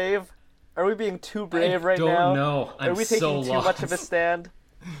 Too brave? Are we being too brave right now? I don't know. I'm Are we taking so too lost. much of a stand?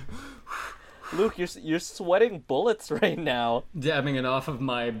 Luke, you're sweating bullets right now. Dabbing it off of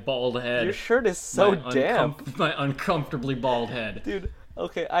my bald head. Your shirt is so damp. My uncomfortably bald head. Dude,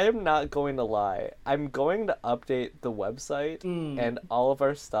 okay, I am not going to lie. I'm going to update the website and all of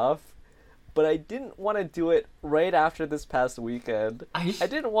our stuff, but I didn't want to do it right after this past weekend. I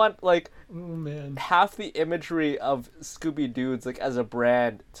didn't want, like, half the imagery of Scooby Dudes, like, as a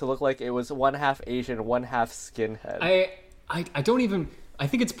brand to look like it was one half Asian, one half skinhead. I don't even... I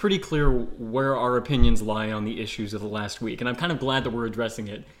think it's pretty clear where our opinions lie on the issues of the last week, and I'm kind of glad that we're addressing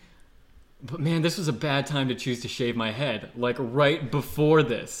it. But man, this was a bad time to choose to shave my head. Like, right before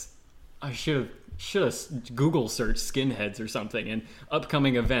this. I should have Google searched skinheads or something and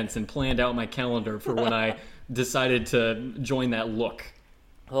upcoming events and planned out my calendar for when I decided to join that look.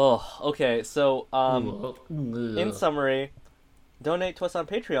 Oh, okay. So, in summary, donate to us on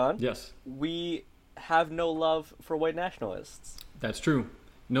Patreon. Yes. We have no love for white nationalists. That's true.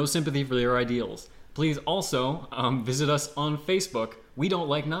 No sympathy for their ideals. Please also visit us on Facebook. We don't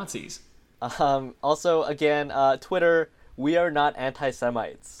like Nazis. Also, again, Twitter, we are not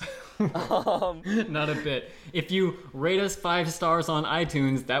anti-Semites. Not a bit. If you rate us 5 stars on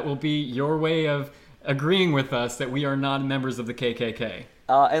iTunes, that will be your way of agreeing with us that we are not members of the KKK.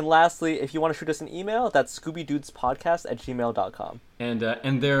 And lastly, if you want to shoot us an email, that's scoobydudespodcast@gmail.com.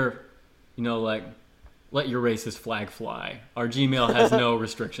 And they're, like... Let your racist flag fly. Our Gmail has no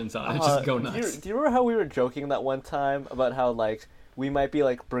restrictions on it. Just go nuts. Do you remember how we were joking that one time about how, like, we might be,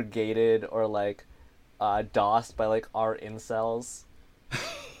 like, brigaded or, like, DOSed by, like, our incels?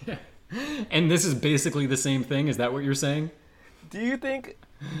 And this is basically the same thing? Is that what you're saying? Do you think...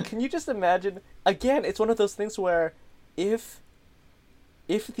 Can you just imagine... Again, it's one of those things where if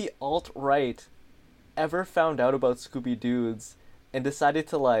the alt-right ever found out about Scooby Dudes and decided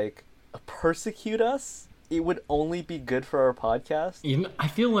to, like... persecute us, it would only be good for our podcast. I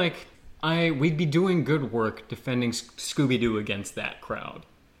feel like we'd be doing good work defending Scooby-Doo against that crowd.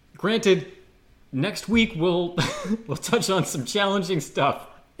 Granted, next week we'll touch on some challenging stuff.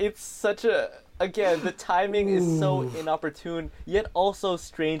 It's such again, the timing is so inopportune, yet also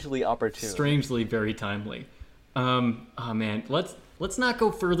strangely opportune. Strangely very timely. Oh man, let's not go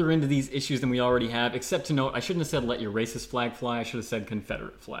further into these issues than we already have, except to note, I shouldn't have said let your racist flag fly, I should have said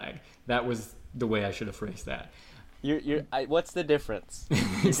Confederate flag. That was the way I should have phrased that. What's the difference?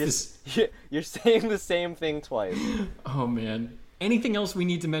 You're saying the same thing twice. Oh man. Anything else we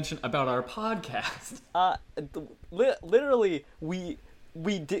need to mention about our podcast? Literally, we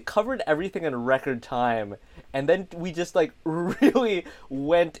covered everything in record time, and then we just, like, really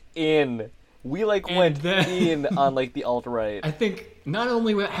went in. We, like, went in on, like, the alt-right. I think not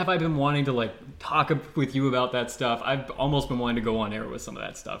only have I been wanting to, like, talk with you about that stuff, I've almost been wanting to go on air with some of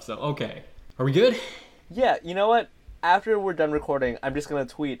that stuff. So, okay. Are we good? Yeah, you know what? After we're done recording, I'm just going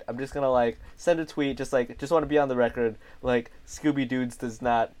to tweet. I'm just going to, like, send a tweet, just want to be on the record, like, Scooby Dudes does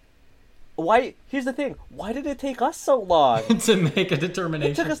not... Why? Here's the thing. Why did it take us so long? To make a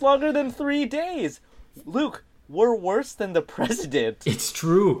determination. It took us longer than 3 days. Luke, we're worse than the president. It's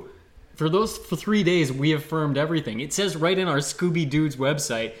true. For 3 days, we affirmed everything. It says right in our Scooby Dudes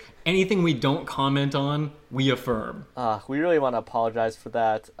website, anything we don't comment on, we affirm. We really want to apologize for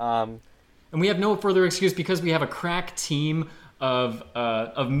that. And we have no further excuse because we have a crack team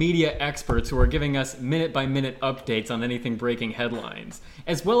of media experts who are giving us minute-by-minute updates on anything breaking headlines,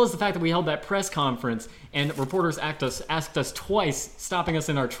 as well as the fact that we held that press conference and reporters asked us twice, stopping us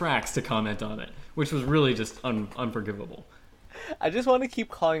in our tracks to comment on it, which was really just unforgivable. I just want to keep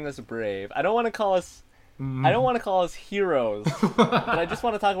calling us brave. I don't want to call us heroes. But I just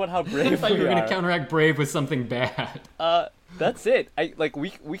want to talk about how brave we are. I thought you were going to counteract brave with something bad. That's it. We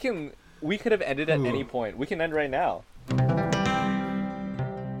could have ended at any point. We can end right now.